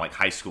bounced around like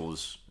high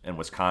schools in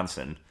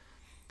Wisconsin,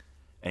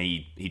 and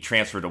he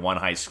transferred to one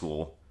high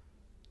school,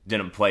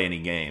 didn't play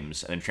any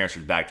games, and then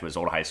transferred back to his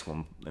old high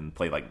school and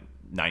played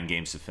 9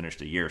 games to finish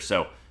the year.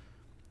 So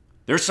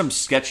there's some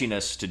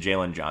sketchiness to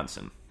Jalen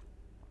Johnson.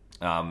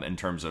 In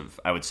terms of,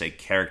 I would say,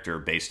 character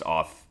based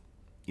off,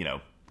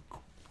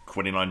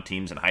 quitting on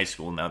teams in high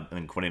school and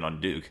then quitting on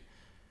Duke,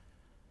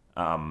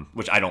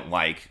 which I don't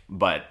like.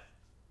 But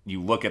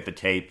you look at the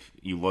tape,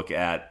 you look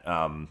at,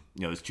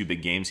 those 2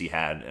 big games he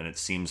had, and it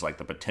seems like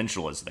the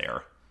potential is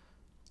there.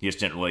 He just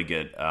didn't really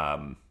get,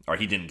 or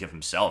he didn't give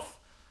himself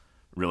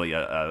really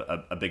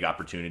a big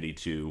opportunity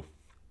to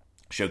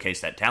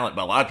showcase that talent.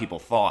 But a lot of people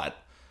thought,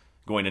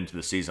 going into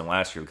the season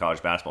last year, the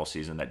college basketball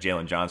season, that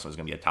Jalen Johnson was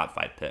going to be a top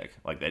 5 pick.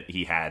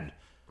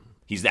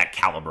 He's that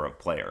caliber of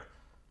player.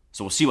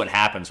 So we'll see what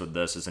happens with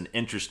this. It's an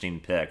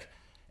interesting pick.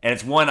 And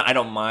it's one I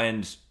don't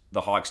mind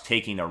the Hawks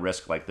taking a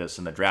risk like this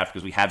in the draft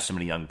because we have so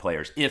many young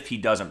players. If he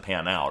doesn't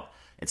pan out,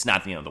 it's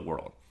not the end of the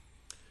world.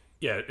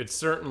 Yeah, it's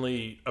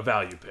certainly a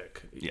value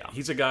pick. Yeah.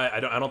 He's a guy,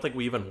 I don't think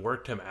we even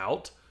worked him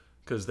out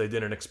because they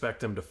didn't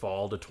expect him to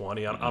fall to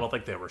 20. I don't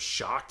think they were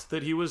shocked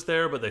that he was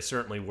there, but they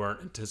certainly weren't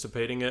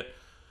anticipating it.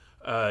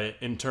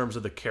 In terms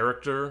of the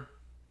character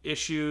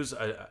issues,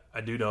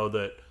 I do know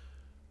that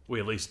we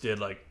at least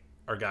did,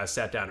 our guys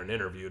sat down and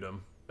interviewed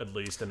him, at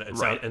least, and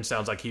it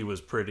sounds like he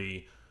was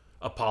pretty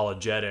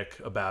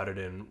apologetic about it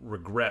and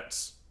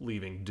regrets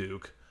leaving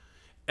Duke.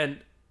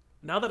 And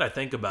now that I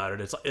think about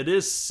it, it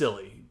is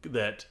silly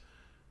that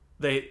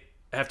they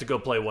have to go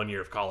play 1 year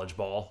of college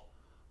ball.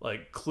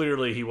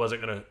 Clearly he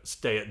wasn't going to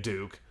stay at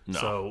Duke. No.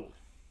 So,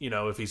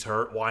 if he's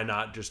hurt, why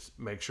not just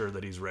make sure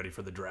that he's ready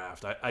for the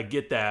draft? I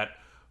get that.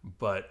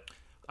 But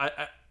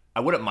I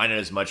wouldn't mind it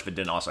as much if it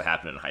didn't also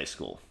happen in high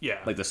school. Yeah.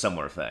 The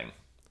similar thing.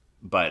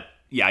 But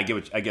yeah, I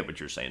get what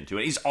you're saying too.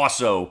 And he's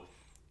also,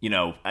 a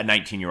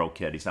 19-year-old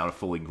kid. He's not a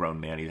fully grown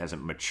man. He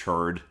hasn't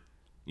matured.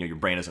 Your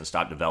brain doesn't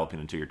stop developing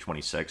until you're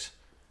 26.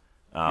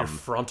 Your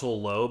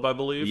frontal lobe, I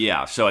believe.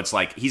 Yeah. So it's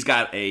he's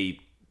got a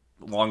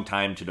long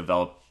time to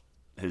develop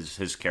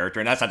his character.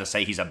 And that's not to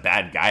say he's a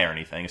bad guy or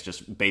anything. It's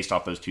just based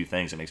off those 2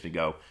 things. It makes me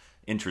go,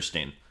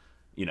 interesting.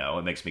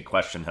 It makes me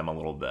question him a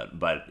little bit,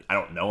 but I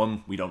don't know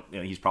him. We don't.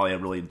 He's probably a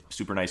really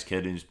super nice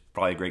kid, and he's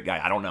probably a great guy.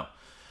 I don't know,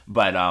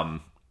 but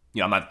I'm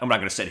not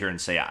going to sit here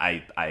and say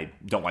I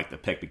don't like the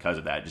pick because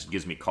of that. It just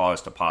gives me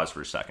cause to pause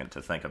for a second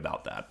to think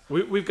about that.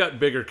 We've got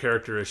bigger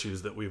character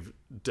issues that we've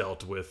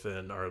dealt with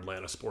in our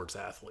Atlanta sports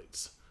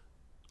athletes.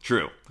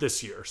 True.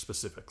 This year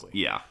specifically.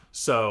 Yeah.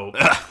 So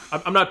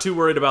I'm not too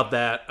worried about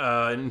that.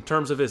 In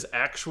terms of his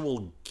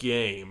actual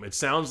game, it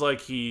sounds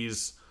like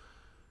he's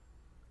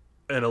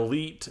an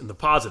elite, in the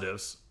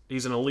positives,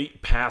 he's an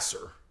elite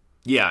passer.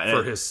 Yeah,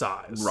 for his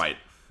size. Right.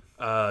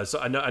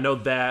 So I know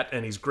that,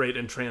 and he's great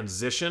in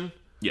transition.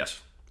 Yes.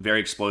 Very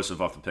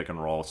explosive off the pick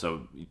and roll.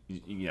 So,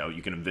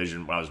 you can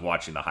envision, when I was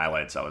watching the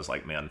highlights, I was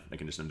like, man, I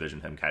can just envision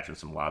him catching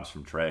some lobs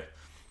from Trey.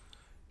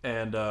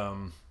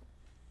 And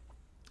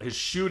his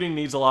shooting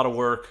needs a lot of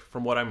work.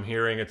 From what I'm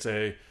hearing, it's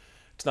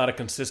not a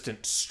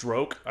consistent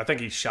stroke. I think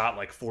he shot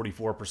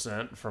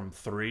 44% from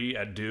 3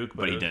 at Duke.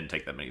 But he didn't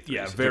take that many threes.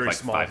 Yeah, he very took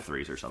small. 5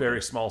 threes or something.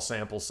 Very small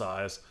sample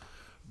size.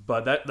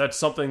 But that's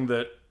something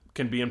that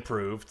can be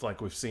improved.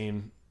 We've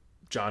seen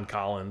John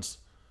Collins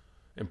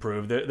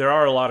improve. There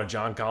are a lot of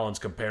John Collins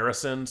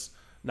comparisons.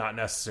 Not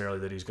necessarily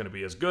that he's going to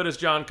be as good as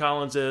John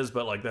Collins is,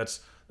 but that's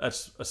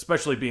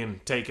especially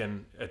being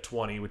taken at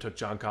 20. We took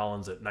John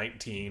Collins at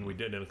 19. We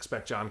didn't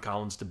expect John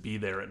Collins to be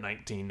there at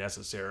 19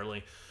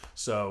 necessarily.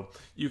 So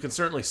you can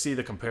certainly see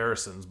the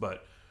comparisons,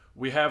 but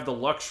we have the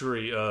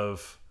luxury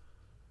of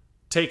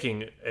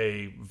taking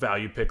a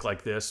value pick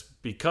like this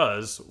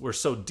because we're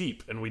so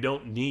deep and we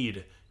don't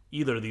need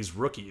either of these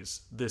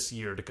rookies this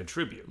year to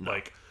contribute.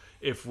 No.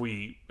 If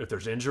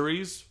there's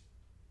injuries,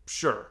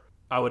 sure.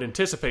 I would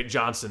anticipate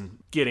Johnson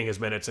getting his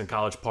minutes in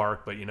College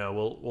Park, but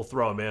we'll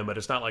throw him in. But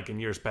it's not like in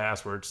years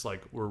past where it's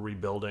like we're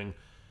rebuilding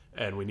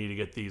and we need to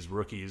get these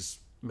rookies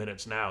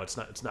minutes now. It's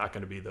not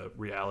going to be the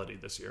reality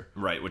this year.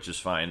 Right, which is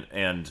fine.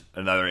 And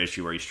another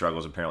issue where he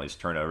struggles apparently is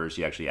turnovers.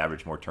 He actually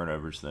averaged more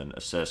turnovers than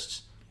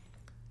assists.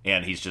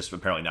 And he's just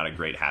apparently not a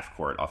great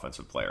half-court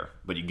offensive player.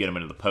 But you get him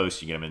into the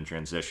post, you get him in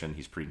transition,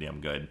 he's pretty damn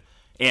good.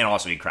 And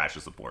also he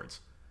crashes the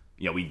boards.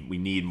 We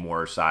need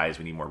more size,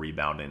 we need more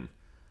rebounding.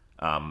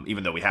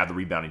 Even though we have the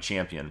rebounding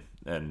champion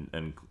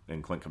and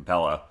Clint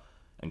Capella,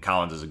 and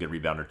Collins is a good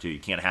rebounder too. You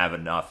can't have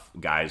enough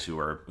guys who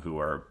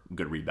are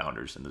good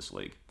rebounders in this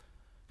league.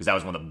 Because that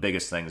was one of the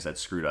biggest things that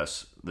screwed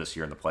us this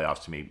year in the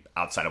playoffs to me,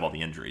 outside of all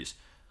the injuries,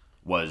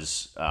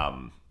 was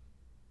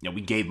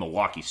we gave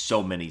Milwaukee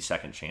so many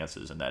second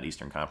chances in that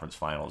Eastern Conference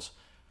Finals,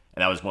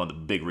 and that was one of the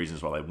big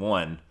reasons why they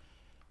won.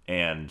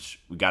 And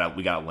we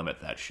gotta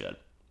limit that shit.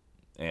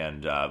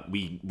 And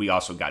we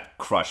also got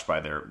crushed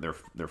by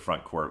their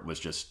front court was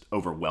just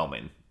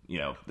overwhelming.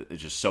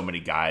 There's just so many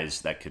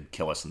guys that could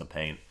kill us in the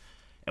paint,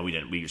 and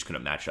we just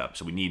couldn't match up.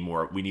 So we need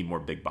more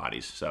big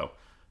bodies. So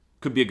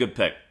could be a good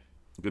pick.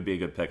 Could be a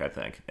good pick, I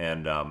think.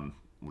 And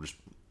we'll just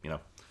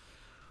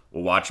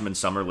we'll watch them in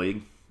summer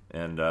league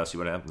and see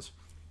what happens.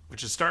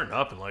 Which is starting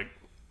up in like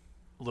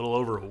a little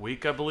over a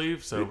week, I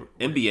believe. So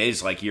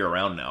NBA's like year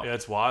round now. Yeah,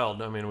 it's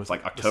wild. I mean, with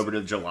like October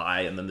to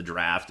July, and then the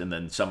draft, and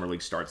then summer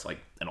league starts like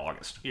in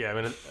August. Yeah,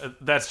 I mean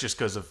that's just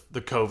because of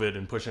the COVID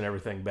and pushing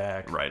everything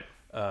back. Right.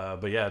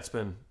 But yeah, it's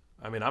been.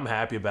 I mean, I'm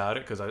happy about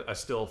it because I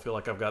still feel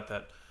like I've got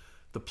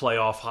the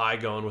playoff high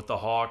going with the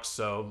Hawks.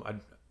 So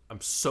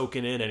I'm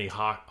soaking in any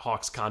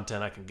Hawks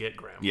content I can get,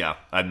 Graham. Yeah,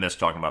 I miss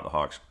talking about the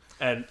Hawks.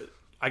 And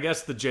I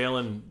guess the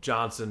Jalen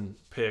Johnson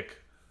pick.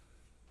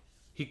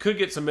 He could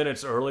get some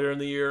minutes earlier in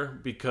the year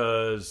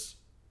because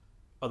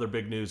other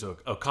big news,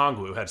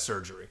 Okongwu had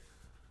surgery.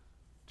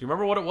 Do you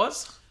remember what it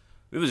was?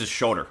 It was his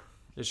shoulder.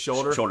 His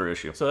shoulder? Shoulder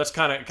issue. So that's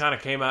kind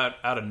of came out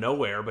of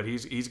nowhere, but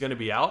he's going to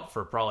be out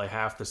for probably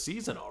half the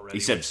season already. He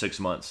said 6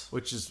 months.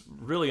 Which is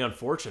really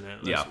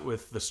unfortunate Yeah.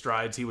 with the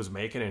strides he was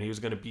making, and he was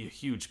going to be a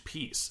huge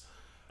piece.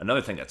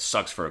 Another thing that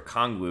sucks for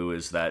Okongwu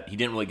is that he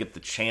didn't really get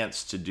the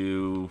chance to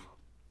do,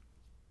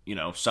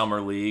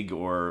 summer league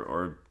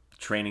or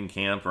training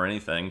camp or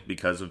anything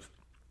because of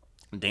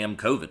damn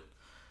COVID.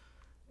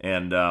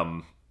 And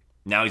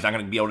now he's not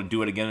going to be able to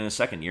do it again in his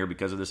second year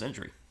because of this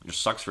injury. It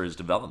just sucks for his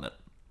development.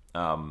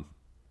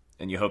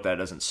 And you hope that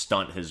doesn't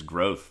stunt his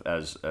growth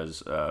as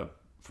a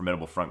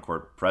formidable front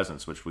court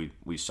presence, which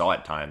we saw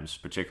at times,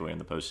 particularly in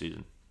the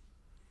postseason.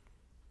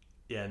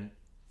 Yeah, and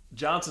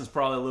Johnson's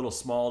probably a little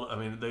small. I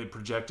mean, they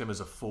project him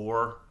as a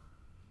 4.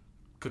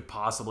 Could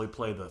possibly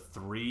play the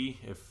 3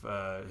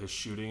 if his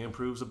shooting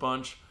improves a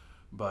bunch.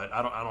 But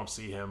I don't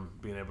see him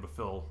being able to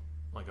fill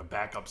like a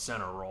backup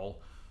center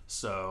role.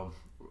 So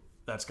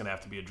that's going to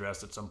have to be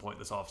addressed at some point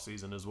this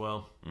offseason as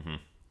well. Mm-hmm.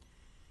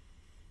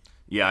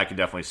 Yeah, I could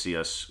definitely see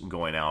us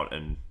going out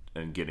and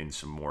getting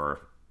some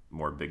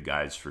more big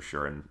guys for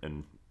sure.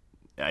 And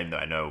I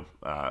know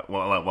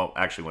well,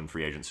 actually when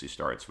free agency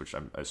starts, which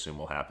I assume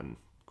will happen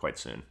quite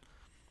soon.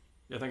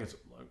 Yeah, I think it's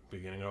like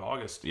beginning of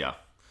August. Yeah.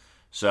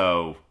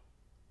 So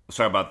let's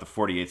talk about the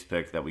 48th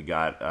pick that we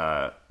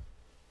got.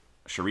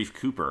 Sharif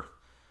Cooper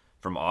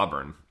from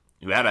Auburn,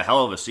 who had a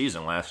hell of a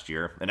season last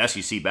year. And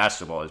SEC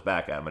basketball is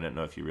back, Adam. I didn't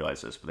know if you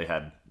realized this, but they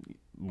had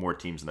more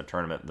teams in the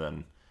tournament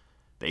than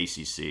the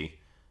ACC.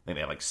 I think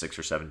they had like 6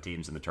 or 7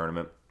 teams in the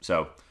tournament.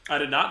 So I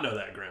did not know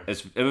that, Graham.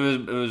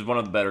 It was one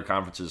of the better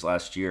conferences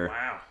last year.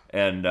 Wow.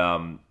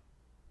 And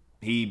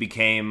he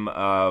became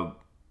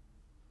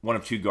one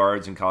of 2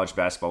 guards in college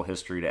basketball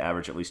history to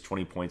average at least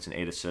 20 points and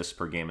 8 assists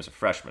per game as a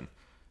freshman.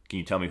 Can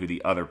you tell me who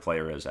the other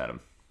player is, Adam?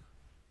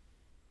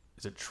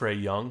 Is it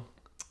Trae Young?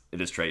 It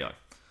is Trae Young.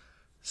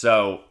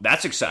 So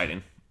that's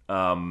exciting.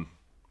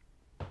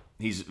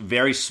 He's a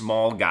very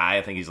small guy.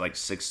 I think he's like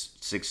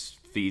 6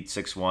 feet,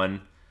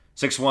 6'1",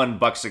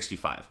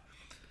 165.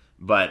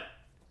 But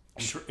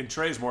and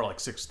Trae's more like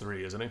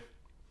 6'3", isn't he?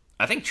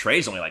 I think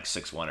Trae's only like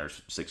 6'1" or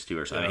 6'2"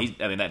 or something.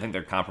 Yeah. I think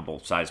they're comparable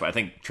size, but I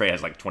think Trae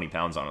has like 20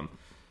 pounds on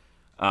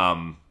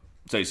him.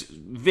 So he's a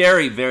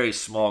very, very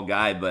small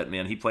guy, but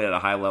man, he played at a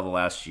high level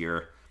last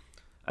year.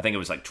 I think it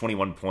was like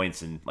 21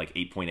 points and like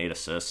 8.8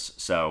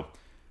 assists. So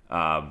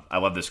I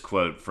love this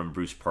quote from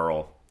Bruce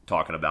Pearl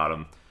talking about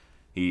him.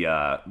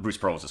 Bruce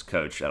Pearl was his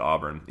coach at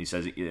Auburn. He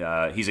says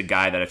he's a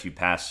guy that if you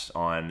pass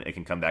on, it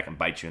can come back and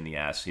bite you in the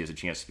ass. He has a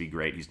chance to be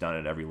great. He's done it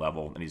at every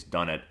level, and he's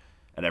done it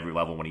at every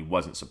level when he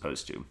wasn't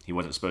supposed to. He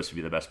wasn't supposed to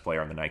be the best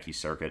player on the Nike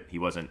circuit. He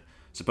wasn't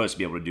supposed to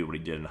be able to do what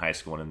he did in high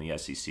school and in the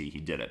SEC. He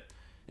did it.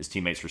 His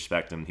teammates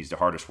respect him. He's the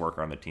hardest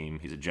worker on the team.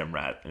 He's a gym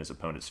rat, and his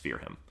opponents fear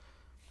him.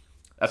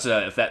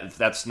 If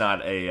that's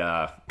not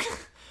a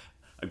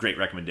a great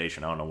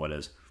recommendation, I don't know what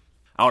is.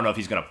 I don't know if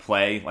he's going to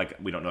play. Like,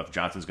 we don't know if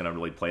Johnson's going to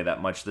really play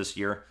that much this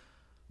year,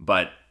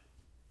 but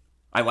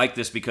I like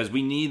this because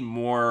we need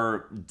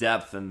more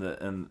depth in the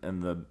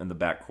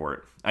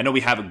backcourt. I know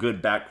we have a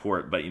good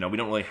backcourt, but we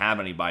don't really have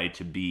anybody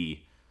to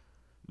be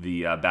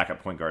the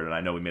backup point guard. And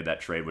I know we made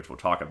that trade, which we'll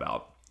talk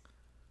about.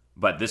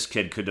 But this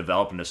kid could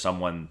develop into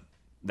someone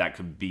that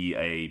could be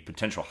a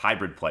potential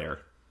hybrid player,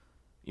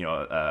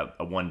 a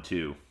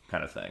 1-2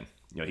 kind of thing.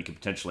 He could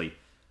potentially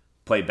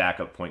play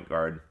backup point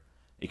guard.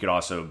 He could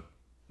also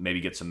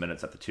maybe get some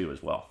minutes at the 2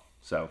 as well.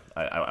 So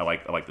I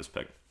like this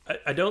pick.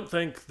 I don't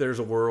think there's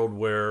a world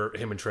where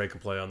him and Trey can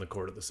play on the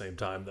court at the same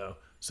time, though.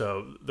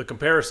 So the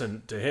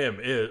comparison to him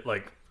is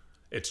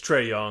it's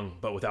Trae Young,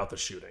 but without the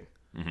shooting.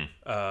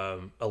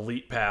 Mm-hmm.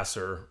 Elite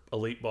passer,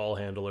 elite ball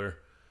handler,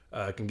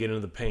 can get into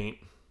the paint.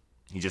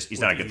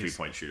 He's not a good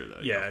 3-point shooter,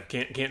 though. Yeah,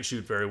 can't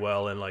shoot very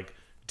well, and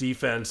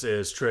defense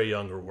is Trae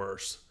Young or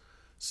worse.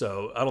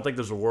 So I don't think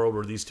there's a world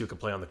where these two can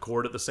play on the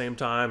court at the same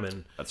time.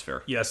 And that's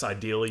fair. Yes,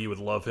 ideally you would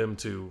love him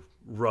to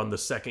run the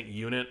second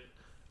unit.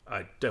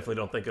 I definitely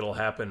don't think it'll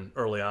happen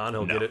early on.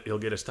 He'll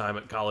get his time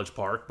at College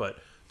Park. But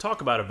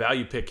talk about a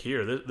value pick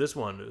here. This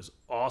one is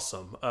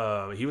awesome.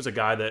 He was a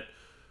guy that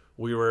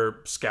we were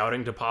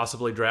scouting to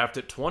possibly draft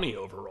at 20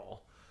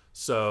 overall.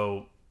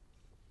 So,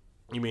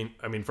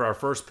 for our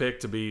first pick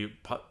to be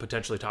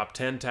potentially top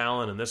 10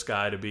 talent and this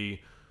guy to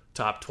be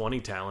top 20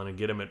 talent and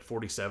get him at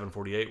 47,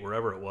 48,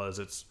 wherever it was,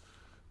 it's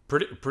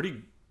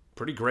pretty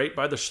great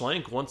by the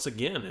Schlenk once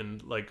again.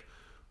 And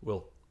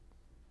we'll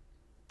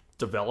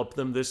develop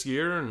them this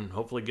year and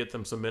hopefully get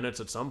them some minutes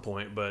at some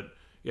point. But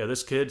yeah,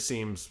 this kid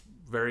seems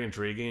very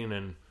intriguing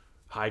and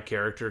high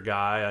character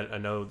guy. I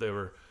know there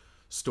were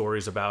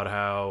stories about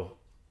how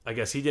I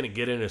guess he didn't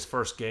get in his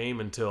first game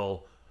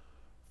until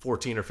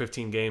 14 or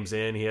 15 games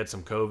in. He had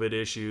some COVID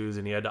issues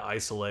and he had to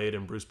isolate,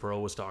 and Bruce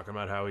Pearl was talking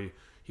about how he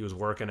was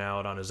working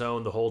out on his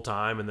own the whole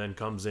time and then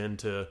comes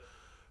into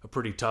a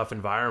pretty tough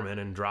environment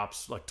and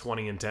drops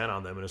 20 and 10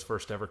 on them in his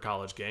first ever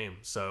college game.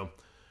 So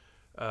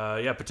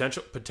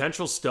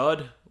potential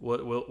stud.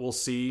 We'll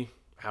see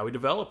how he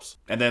develops.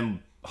 And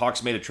then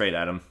Hawks made a trade,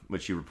 Adam,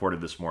 which you reported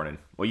this morning.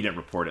 Well, you didn't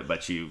report it,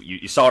 but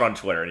you saw it on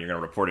Twitter, and you're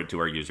going to report it to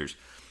our users.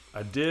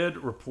 I did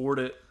report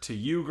it to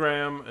you,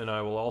 Graham, and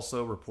I will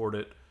also report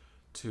it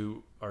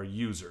to our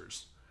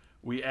users.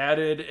 We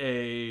added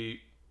a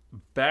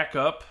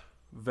backup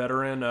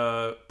veteran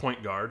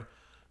point guard,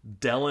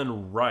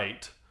 Delon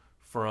Wright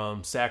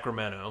from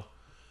Sacramento.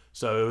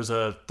 So it was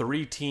a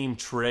 3-team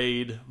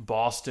trade.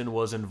 Boston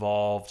was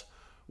involved.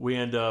 We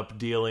end up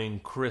dealing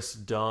Chris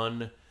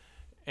Dunn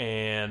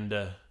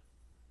and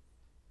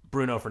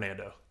Bruno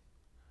Fernando.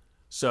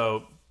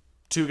 So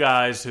 2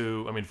 guys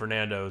who,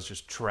 Fernando is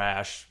just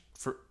trash.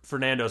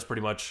 Fernando's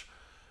pretty much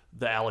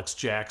the Alex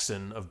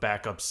Jackson of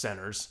backup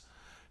centers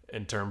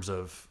in terms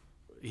of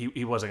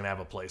he wasn't going to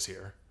have a place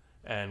here.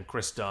 And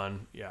Chris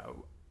Dunn,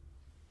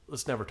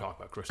 let's never talk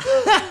about Chris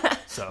Dunn.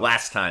 So,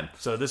 last time.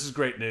 So this is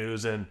great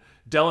news. And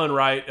Delon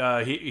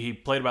Wright, he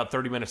played about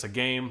 30 minutes a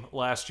game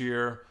last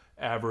year,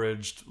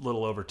 averaged a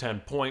little over 10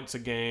 points a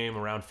game,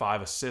 around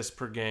 5 assists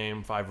per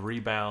game, 5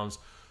 rebounds.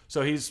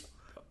 So he's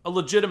a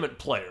legitimate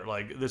player.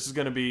 This is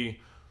going to be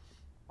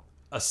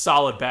a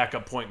solid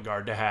backup point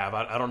guard to have.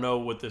 I don't know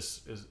what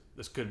this is.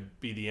 This could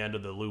be the end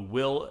of the Lou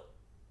Will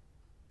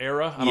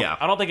era.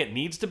 I don't think it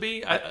needs to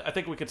be. I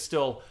think we could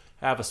still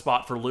have a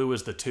spot for Lou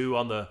as the 2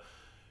 on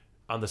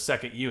the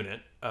second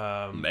unit.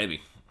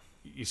 Maybe.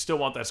 You still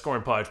want that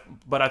scoring punch,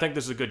 but I think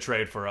this is a good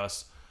trade for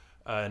us,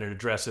 and it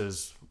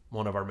addresses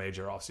one of our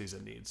major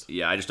offseason needs.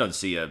 Yeah, I just don't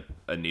see a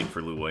need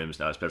for Lou Williams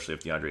now, especially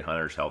if DeAndre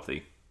Hunter's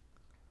healthy.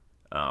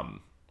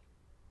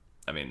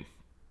 Maybe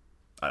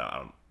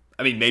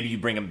you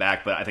bring him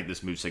back, but I think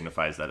this move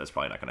signifies that it's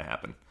probably not going to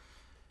happen.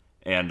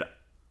 And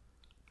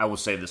I will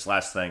say this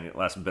last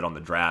bit on the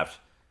draft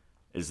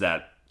is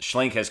that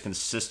Schlenk has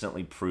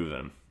consistently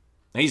proven,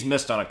 and he's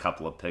missed on a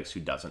couple of picks. Who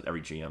doesn't?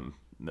 Every GM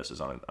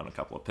misses on a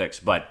couple of picks.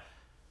 But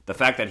the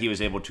fact that he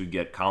was able to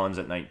get Collins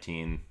at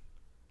 19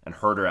 and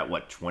Herter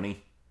at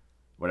 20,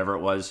 whatever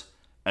it was,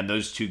 and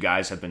those 2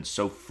 guys have been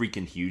so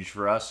freaking huge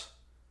for us,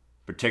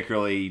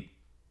 particularly,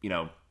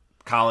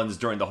 Collins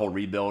during the whole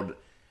rebuild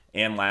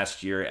and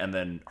last year, and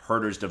then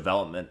Herter's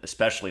development,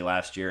 especially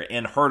last year.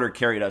 And Herter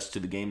carried us to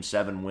the Game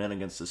 7 win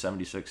against the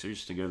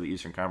 76ers to go to the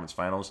Eastern Conference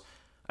Finals.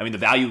 The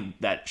value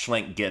that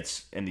Schlenk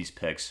gets in these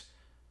picks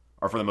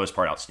are for the most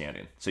part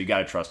outstanding. So you got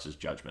to trust his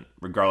judgment,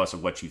 regardless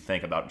of what you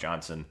think about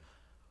Johnson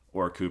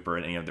or Cooper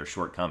and any of their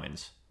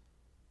shortcomings.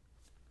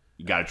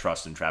 You got to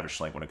trust in Travis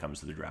Schlenk when it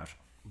comes to the draft.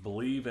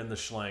 Believe in the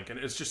Schlenk. And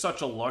it's just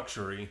such a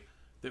luxury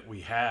that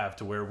we have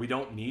to where we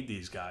don't need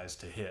these guys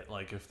to hit.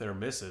 If they're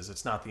misses,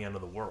 it's not the end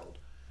of the world.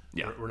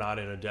 Yeah. We're not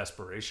in a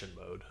desperation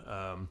mode.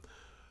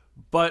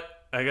 But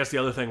I guess the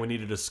other thing we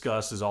need to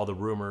discuss is all the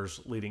rumors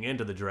leading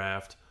into the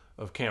draft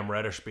of Cam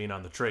Reddish being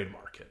on the trade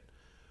market,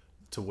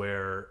 to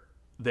where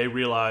they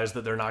realize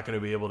that they're not going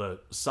to be able to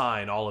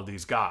sign all of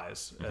these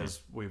guys,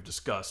 as we've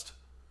discussed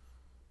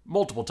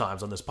multiple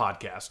times on this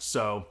podcast.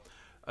 So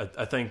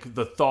I think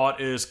the thought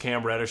is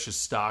Cam Reddish's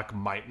stock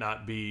might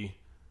not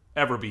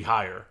ever be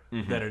higher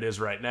than it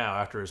is right now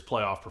after his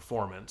playoff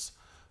performance.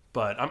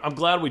 But I'm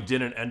glad we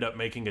didn't end up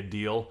making a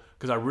deal,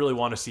 because I really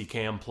want to see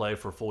Cam play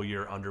for a full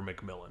year under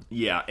McMillan.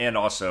 Yeah, and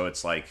also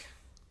it's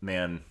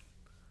man,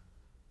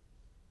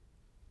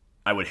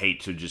 I would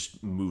hate to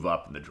just move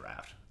up in the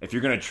draft. If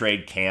you're going to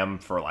trade Cam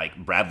for like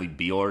Bradley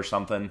Beal or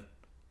something,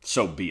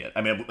 so be it.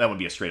 I mean, that would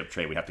be a straight up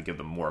trade. We'd have to give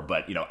them more,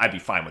 but I'd be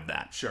fine with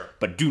that. Sure.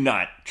 But do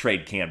not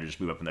trade Cam to just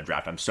move up in the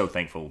draft. I'm so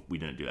thankful we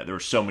didn't do that. There were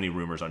so many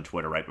rumors on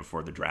Twitter right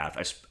before the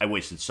draft. I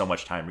wasted so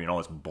much time reading all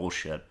this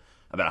bullshit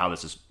about how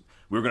this is.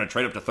 We were going to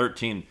trade up to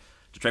 13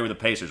 to trade with the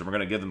Pacers, and we're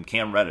going to give them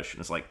Cam Reddish.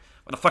 And it's like,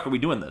 why the fuck are we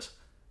doing this?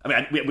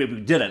 I mean, we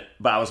didn't,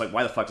 but I was like,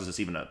 why the fuck is this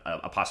even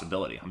a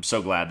possibility? I'm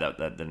so glad that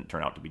didn't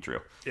turn out to be true.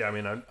 Yeah, I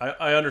mean,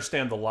 I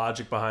understand the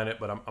logic behind it,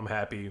 but I'm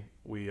happy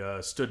we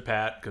stood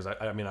pat because,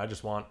 I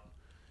just want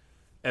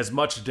as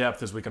much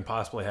depth as we can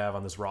possibly have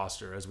on this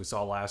roster. As we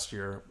saw last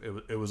year,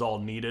 it was all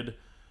needed.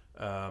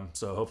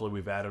 So hopefully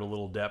we've added a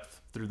little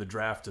depth through the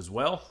draft as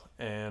well.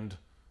 And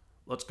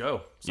let's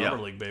go.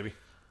 Summer League, baby.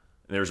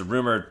 There's a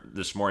rumor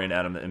this morning,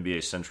 Adam, that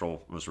NBA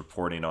Central was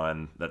reporting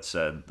on that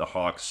said the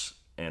Hawks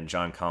and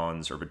John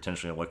Collins are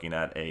potentially looking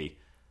at a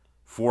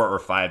 4 or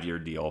 5 year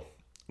deal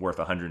worth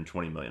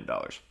 $120 million.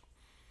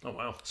 Oh,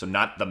 wow. So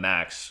not the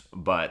max,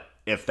 but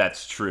if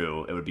that's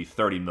true, it would be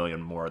 $30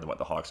 million more than what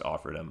the Hawks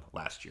offered him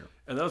last year.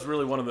 And that was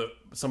really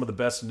some of the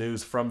best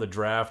news from the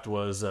draft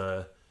was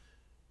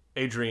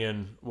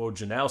Adrian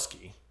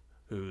Wojnarowski,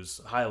 who's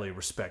highly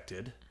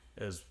respected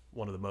as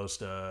one of the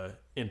most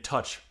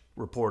in-touch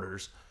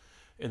reporters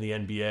in the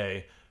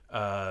NBA.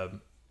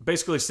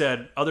 Basically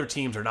said other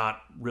teams are not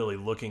really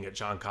looking at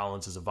John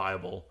Collins as a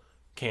viable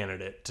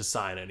candidate to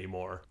sign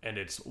anymore. And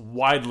it's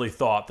widely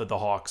thought that the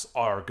Hawks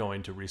are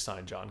going to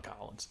re-sign John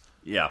Collins.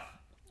 Yeah.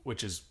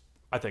 Which is,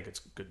 I think it's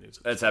good news.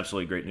 That's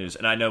absolutely great news.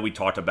 And I know we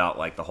talked about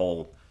like the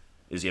whole,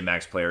 is he a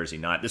max player, is he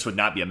not? This would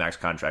not be a max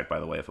contract, by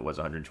the way, if it was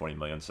 $120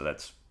 million. So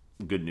that's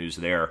good news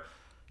there.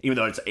 Even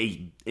though it's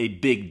a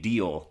big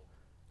deal.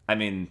 I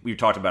mean, we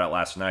talked about it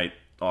last night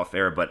off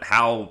air, but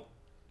how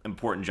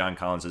important John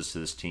Collins is to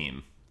this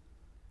team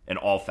in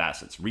all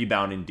facets,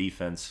 rebounding,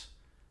 defense,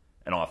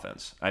 and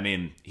offense. I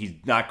mean, he's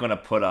not going to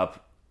put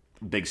up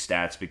big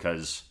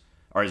stats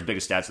or as big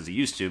as stats as he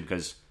used to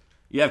because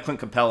you have Clint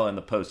Capella in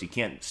the post. He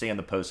can't stay in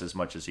the post as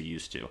much as he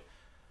used to.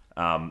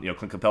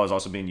 Clint Capella is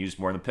also being used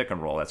more in the pick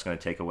and roll. That's going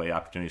to take away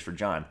opportunities for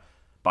John.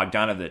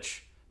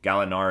 Bogdanovich,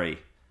 Gallinari,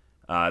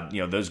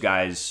 those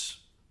guys,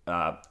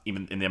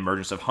 even in the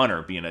emergence of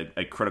Hunter being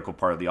a critical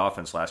part of the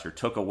offense last year,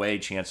 took away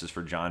chances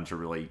for John to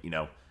really,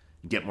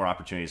 get more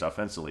opportunities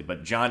offensively.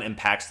 But John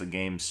impacts the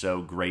game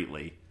so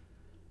greatly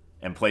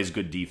and plays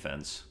good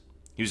defense.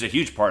 He was a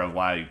huge part of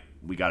why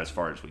we got as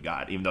far as we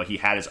got. Even though he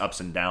had his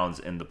ups and downs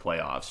in the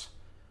playoffs,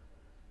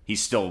 he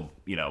still,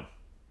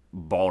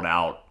 balled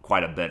out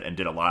quite a bit and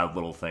did a lot of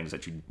little things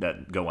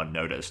that go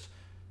unnoticed.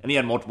 And he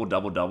had multiple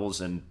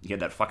double-doubles, and he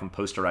had that fucking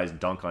posterized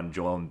dunk on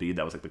Joel Embiid.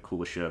 That was like the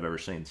coolest shit I've ever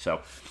seen.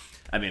 So,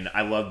 I mean,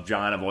 I love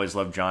John. I've always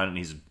loved John, and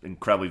he's an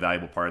incredibly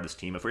valuable part of this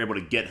team. If we're able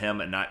to get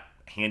him and not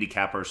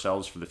handicap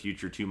ourselves for the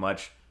future too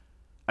much,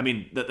 I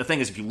mean, the thing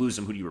is, if you lose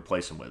him, who do you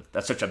replace him with?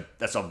 That's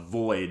a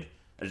void.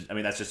 I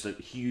mean, that's just a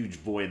huge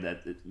void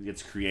that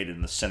gets created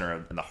in the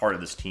center in the heart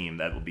of this team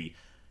that will be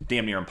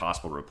damn near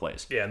impossible to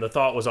replace. Yeah, and the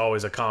thought was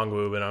always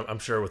Okongwu, and I'm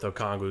sure with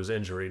Okongwu's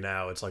injury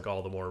now, it's like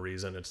all the more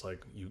reason. It's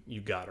like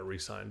you got to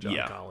re-sign John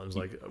Collins.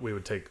 Like we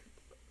would take,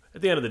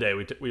 at the end of the day,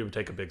 we would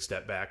take a big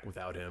step back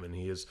without him, and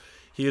he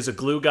is a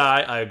glue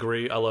guy. I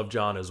agree. I love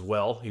John as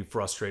well. He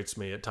frustrates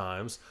me at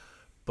times,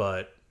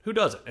 but who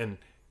doesn't? And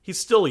he's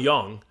still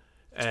young.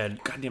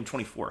 And goddamn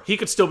 24. He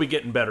could still be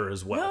getting better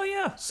as well. Hell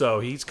yeah. So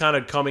he's kind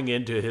of coming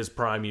into his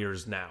prime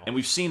years now. And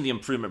we've seen the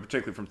improvement,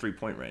 particularly from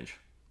three-point range.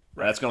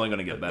 Right. That's only going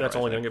to get better. That's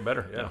only going to get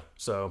better, yeah.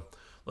 So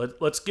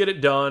let's get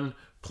it done.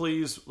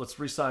 Please, let's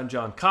re-sign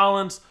John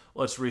Collins.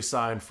 Let's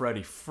re-sign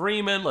Freddie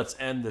Freeman. Let's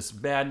end this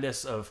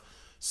madness of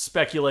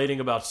speculating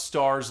about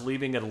stars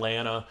leaving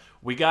Atlanta.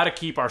 We got to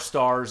keep our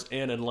stars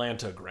in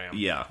Atlanta, Graham.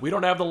 Yeah. We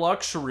don't have the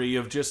luxury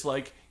of just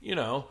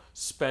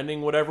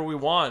spending whatever we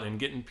want and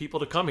getting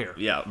people to come here.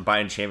 Yeah,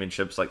 buying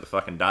championships like the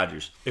fucking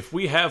Dodgers. If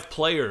we have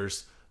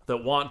players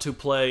that want to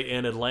play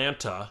in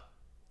Atlanta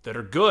that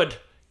are good,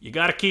 you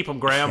got to keep them,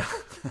 Graham.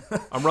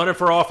 I'm running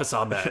for office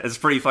on that. It's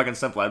pretty fucking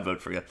simple. I'd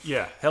vote for you.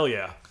 Yeah, hell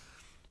yeah.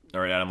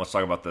 All right, Adam, let's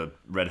talk about the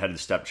redheaded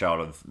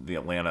stepchild of the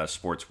Atlanta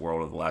sports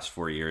world of the last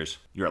 4 years,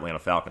 your Atlanta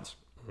Falcons.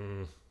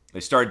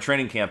 They started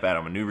training camp,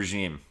 Adam, a new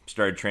regime.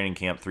 Started training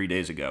camp 3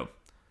 days ago.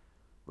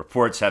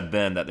 Reports have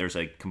been that there's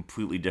a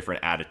completely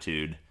different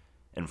attitude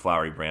in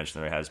Flowery Branch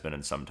than there has been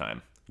in some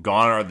time.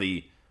 Gone are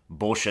the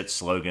bullshit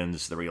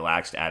slogans, the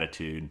relaxed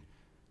attitude.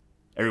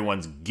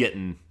 Everyone's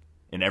getting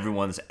in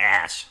everyone's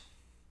ass.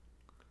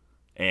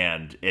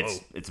 And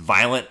it's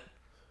violent.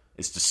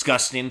 It's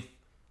disgusting.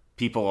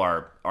 People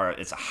are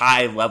it's a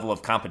high level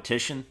of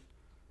competition.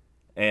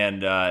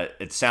 And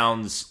it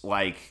sounds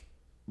like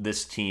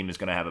this team is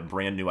going to have a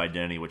brand new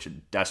identity, which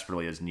it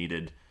desperately has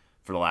needed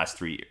for the last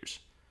 3 years.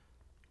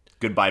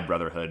 Goodbye,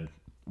 brotherhood.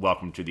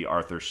 Welcome to the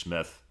Arthur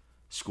Smith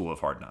School of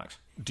Hard Knocks.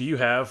 Do you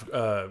have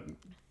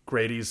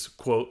Grady's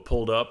quote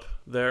pulled up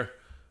there?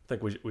 I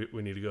think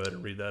we need to go ahead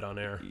and read that on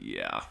air.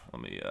 Yeah,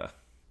 let me...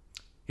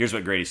 Here's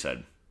what Grady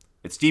said.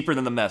 It's deeper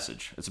than the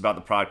message. It's about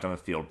the product on the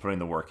field, putting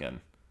the work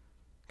in.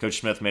 Coach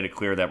Smith made it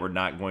clear that we're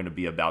not going to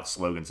be about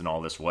slogans and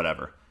all this,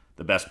 whatever.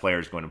 The best player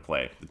is going to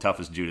play. The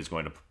toughest dude is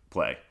going to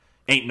play.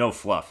 Ain't no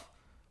fluff.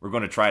 We're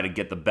going to try to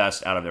get the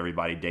best out of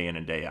everybody day in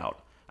and day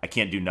out. I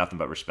can't do nothing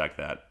but respect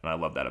that, and I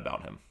love that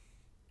about him.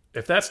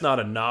 If that's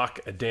not a knock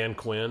at Dan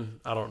Quinn,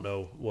 I don't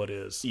know what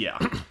is. Yeah.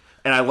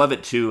 And I love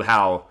it, too,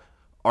 how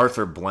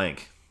Arthur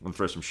Blank, I'm going to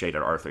throw some shade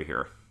at Arthur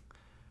here.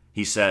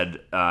 He said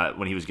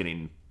when he was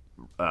getting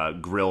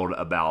grilled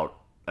about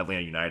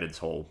Atlanta United's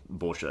whole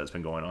bullshit that's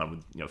been going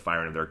on with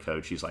firing their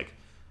coach, he's like,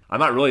 I'm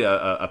not really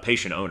a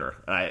patient owner.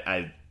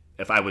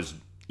 If I was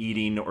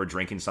eating or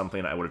drinking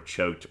something, I would have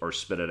choked or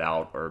spit it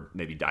out or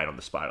maybe died on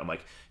the spot. I'm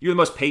like, you're the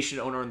most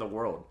patient owner in the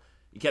world.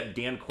 You kept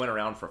Dan Quinn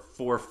around for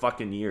 4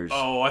 fucking years.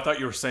 Oh, I thought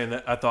you were saying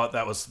that. I thought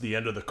that was the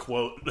end of the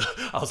quote.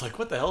 I was like,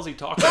 what the hell is he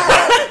talking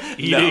about?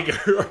 Eating?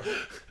 Okay.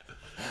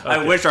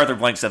 I wish Arthur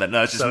Blank said that.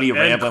 No, it's just me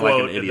rambling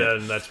like an idiot.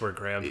 And then that's where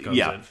Graham comes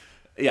in.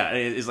 Yeah,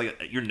 it's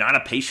like, you're not a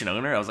patient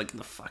owner? I was like, get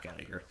the fuck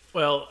out of here.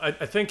 Well,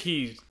 I think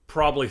he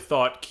probably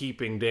thought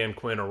keeping Dan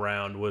Quinn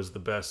around was the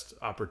best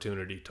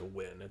opportunity to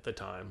win at the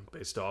time,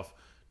 based off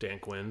Dan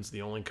Quinn's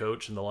the only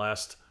coach in the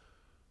last,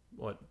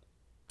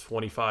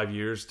 25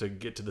 years to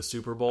get to the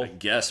Super Bowl? I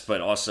guess,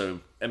 but also,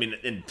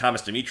 and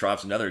Thomas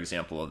Dimitrov's another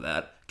example of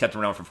that. Kept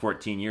him around for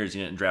 14 years. He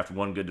didn't draft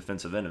one good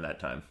defensive end in that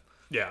time.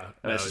 Yeah.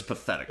 It's just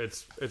pathetic.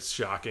 It's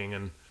shocking,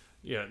 and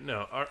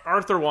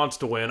Arthur wants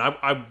to win.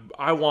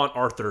 I want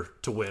Arthur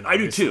to win.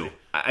 Obviously. I do too.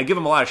 I give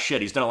him a lot of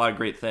shit. He's done a lot of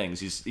great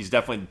things. He's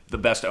definitely the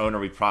best owner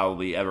we've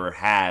probably ever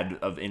had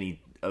of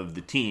any of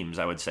the teams,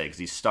 I would say, because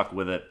he's stuck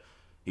with it.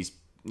 He's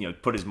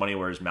put his money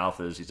where his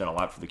mouth is. He's done a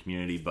lot for the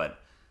community, but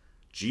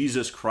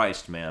Jesus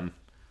Christ, man,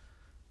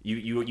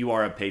 you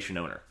are a patient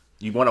owner.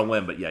 You want to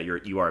win, but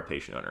you are a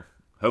patient owner.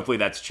 Hopefully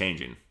that's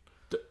changing.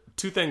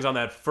 Two things on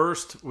that.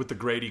 First, with the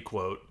Grady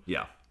quote.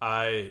 Yeah.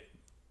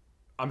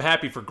 I'm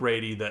happy for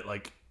Grady that,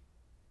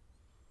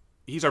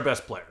 he's our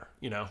best player,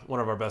 one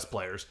of our best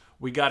players.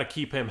 We got to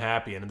keep him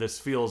happy, and this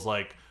feels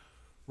like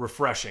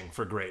refreshing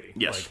for Grady.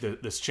 Yes.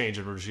 This change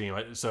in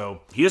regime.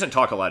 So he doesn't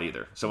talk a lot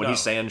either. So when he's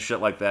saying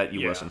shit like that,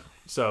 you listen.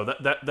 So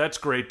that's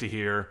great to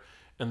hear.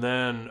 And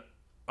then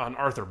on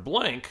Arthur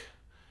Blank,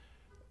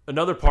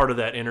 another part of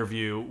that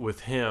interview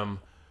with him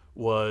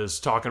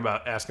was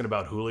asking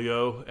about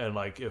Julio and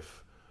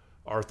if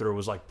Arthur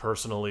was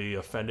personally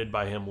offended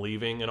by him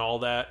leaving and all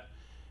that.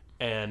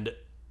 And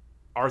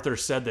Arthur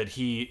said that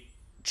he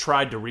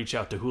tried to reach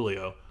out to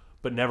Julio,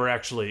 but never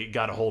actually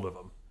got a hold of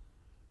him.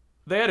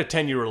 They had a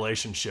 10-year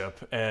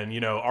relationship, and,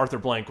 Arthur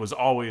Blank was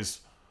always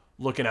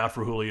looking out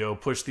for Julio,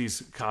 pushed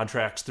these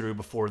contracts through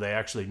before they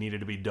actually needed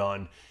to be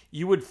done.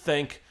 You would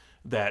think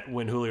that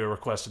when Julio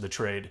requested the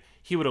trade,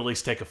 he would at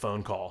least take a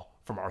phone call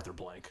from Arthur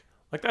Blank.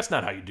 That's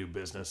not how you do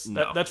business.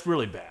 No. That's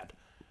really bad.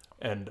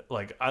 And,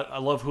 I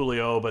love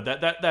Julio, but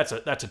that's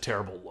a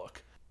terrible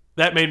look.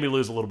 That made me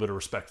lose a little bit of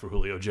respect for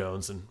Julio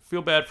Jones and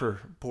feel bad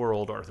for poor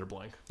old Arthur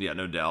Blank. Yeah,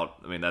 no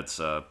doubt. That's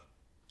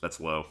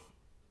low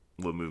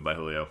move by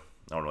Julio.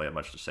 I don't really have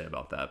much to say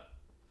about that.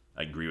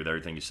 I agree with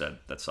everything you said.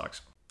 That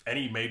sucks.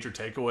 Any major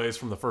takeaways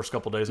from the first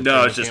couple days of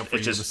camp for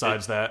you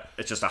besides that?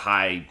 It's just a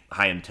high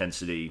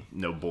intensity,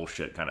 no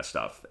bullshit kind of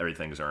stuff.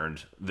 Everything's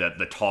earned.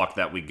 The talk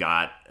that we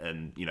got,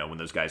 and when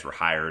those guys were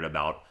hired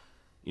about,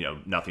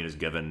 nothing is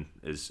given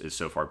is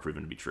so far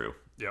proven to be true.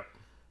 Yep.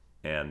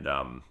 And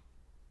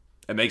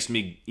it makes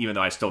me, even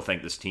though I still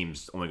think this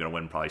team's only going to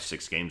win probably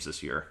 6 games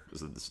this year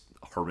because of this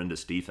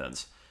horrendous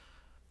defense,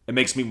 it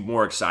makes me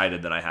more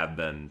excited than I have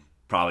been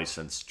probably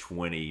since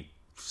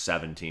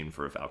 2017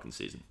 for a Falcons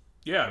season.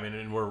 Yeah,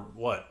 and we're,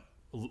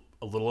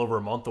 a little over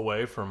a month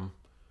away from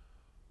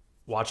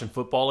watching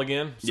football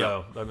again.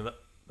 So, yeah.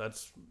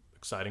 That's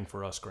exciting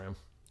for us, Graham.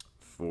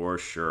 For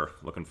sure.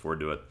 Looking forward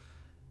to it.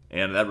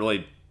 And that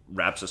really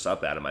wraps us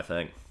up, Adam, I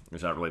think.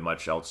 There's not really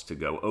much else to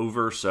go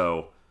over,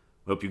 so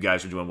hope you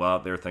guys are doing well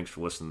out there. Thanks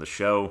for listening to the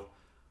show.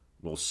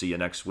 We'll see you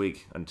next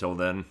week. Until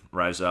then,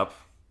 rise up,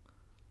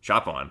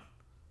 chop on,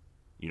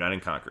 unite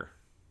and conquer,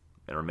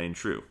 and remain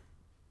true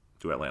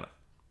to Atlanta.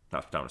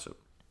 Hospitometer.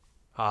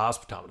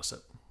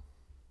 Hospitometer.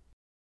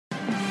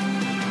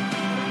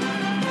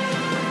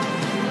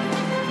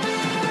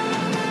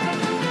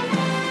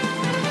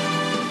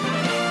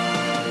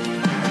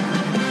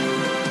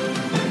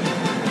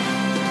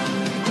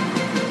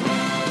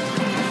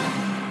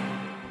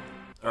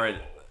 All right,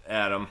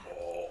 Adam,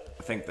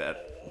 I think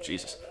that,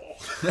 Jesus.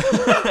 I'm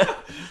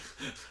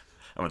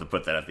going to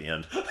put that at the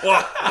end.